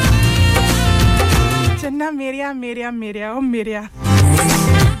चन्ना मेरिया मेरिया मेरिया ओ मेरिया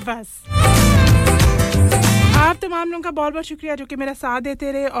बस आप तमाम लोगों का बहुत-बहुत शुक्रिया जो कि मेरा साथ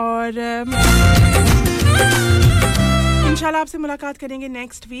देते रहे और इंशाल्लाह आपसे मुलाकात करेंगे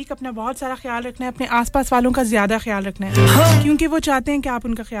नेक्स्ट वीक अपना बहुत सारा ख्याल रखना है अपने आसपास वालों का ज्यादा ख्याल रखना है क्योंकि वो चाहते हैं कि आप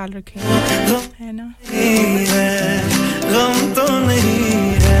उनका ख्याल रखें है ना गम तो नहीं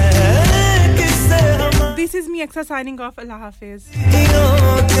है किससे हम this is me Aqsa signing off अल्लाह हाफिज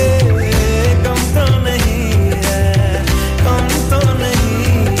गम तो नहीं है गम तो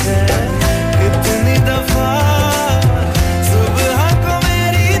नहीं है कितनी दफा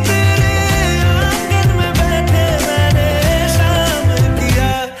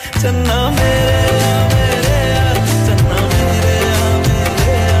चन्ना मेरे चन्ना मेरे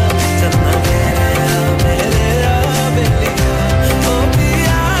चन्ना मेरे बेलिया ओ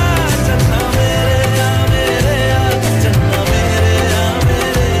पिया चन्ना मेरे चन्ना मेरे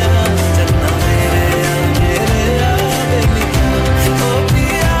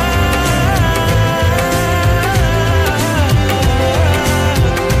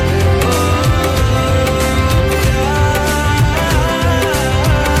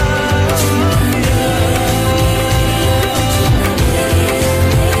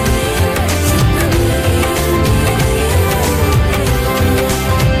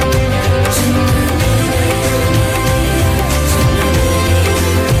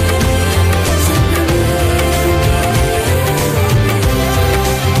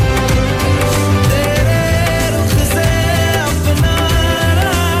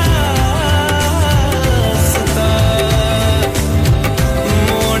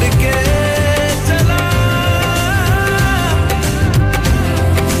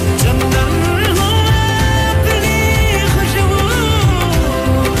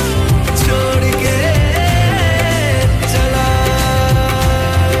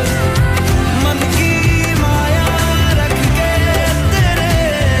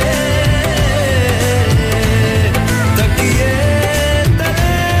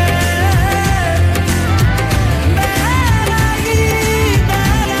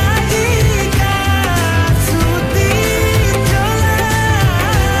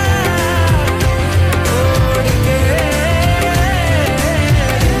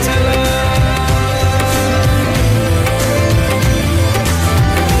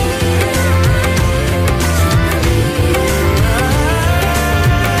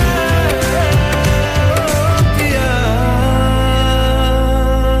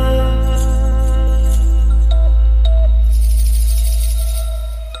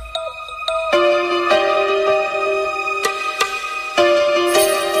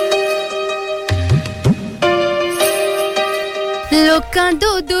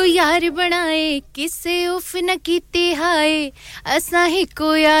दो दो यार बनाए किसे उफ न कीते हाय असा ही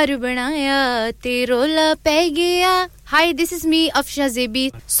को यार बनाया ते रोला पै गया Hi, this is me, Afsha Zebi.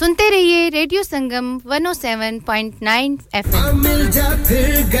 सुनते रहिए रेडियो संगम 107.9 FM. मिल जा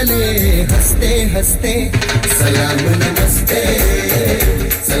फिर गले हंसते हंसते सलाम नमस्ते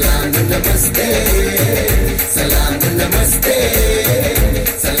सलाम नमस्ते सलाम नमस्ते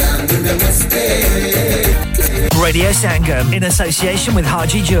सलाम नमस्ते Radio Sangam in association with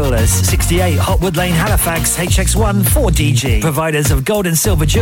Haji Jewellers, 68 Hotwood Lane, Halifax, HX1 4DG. Providers of gold and silver jewelry.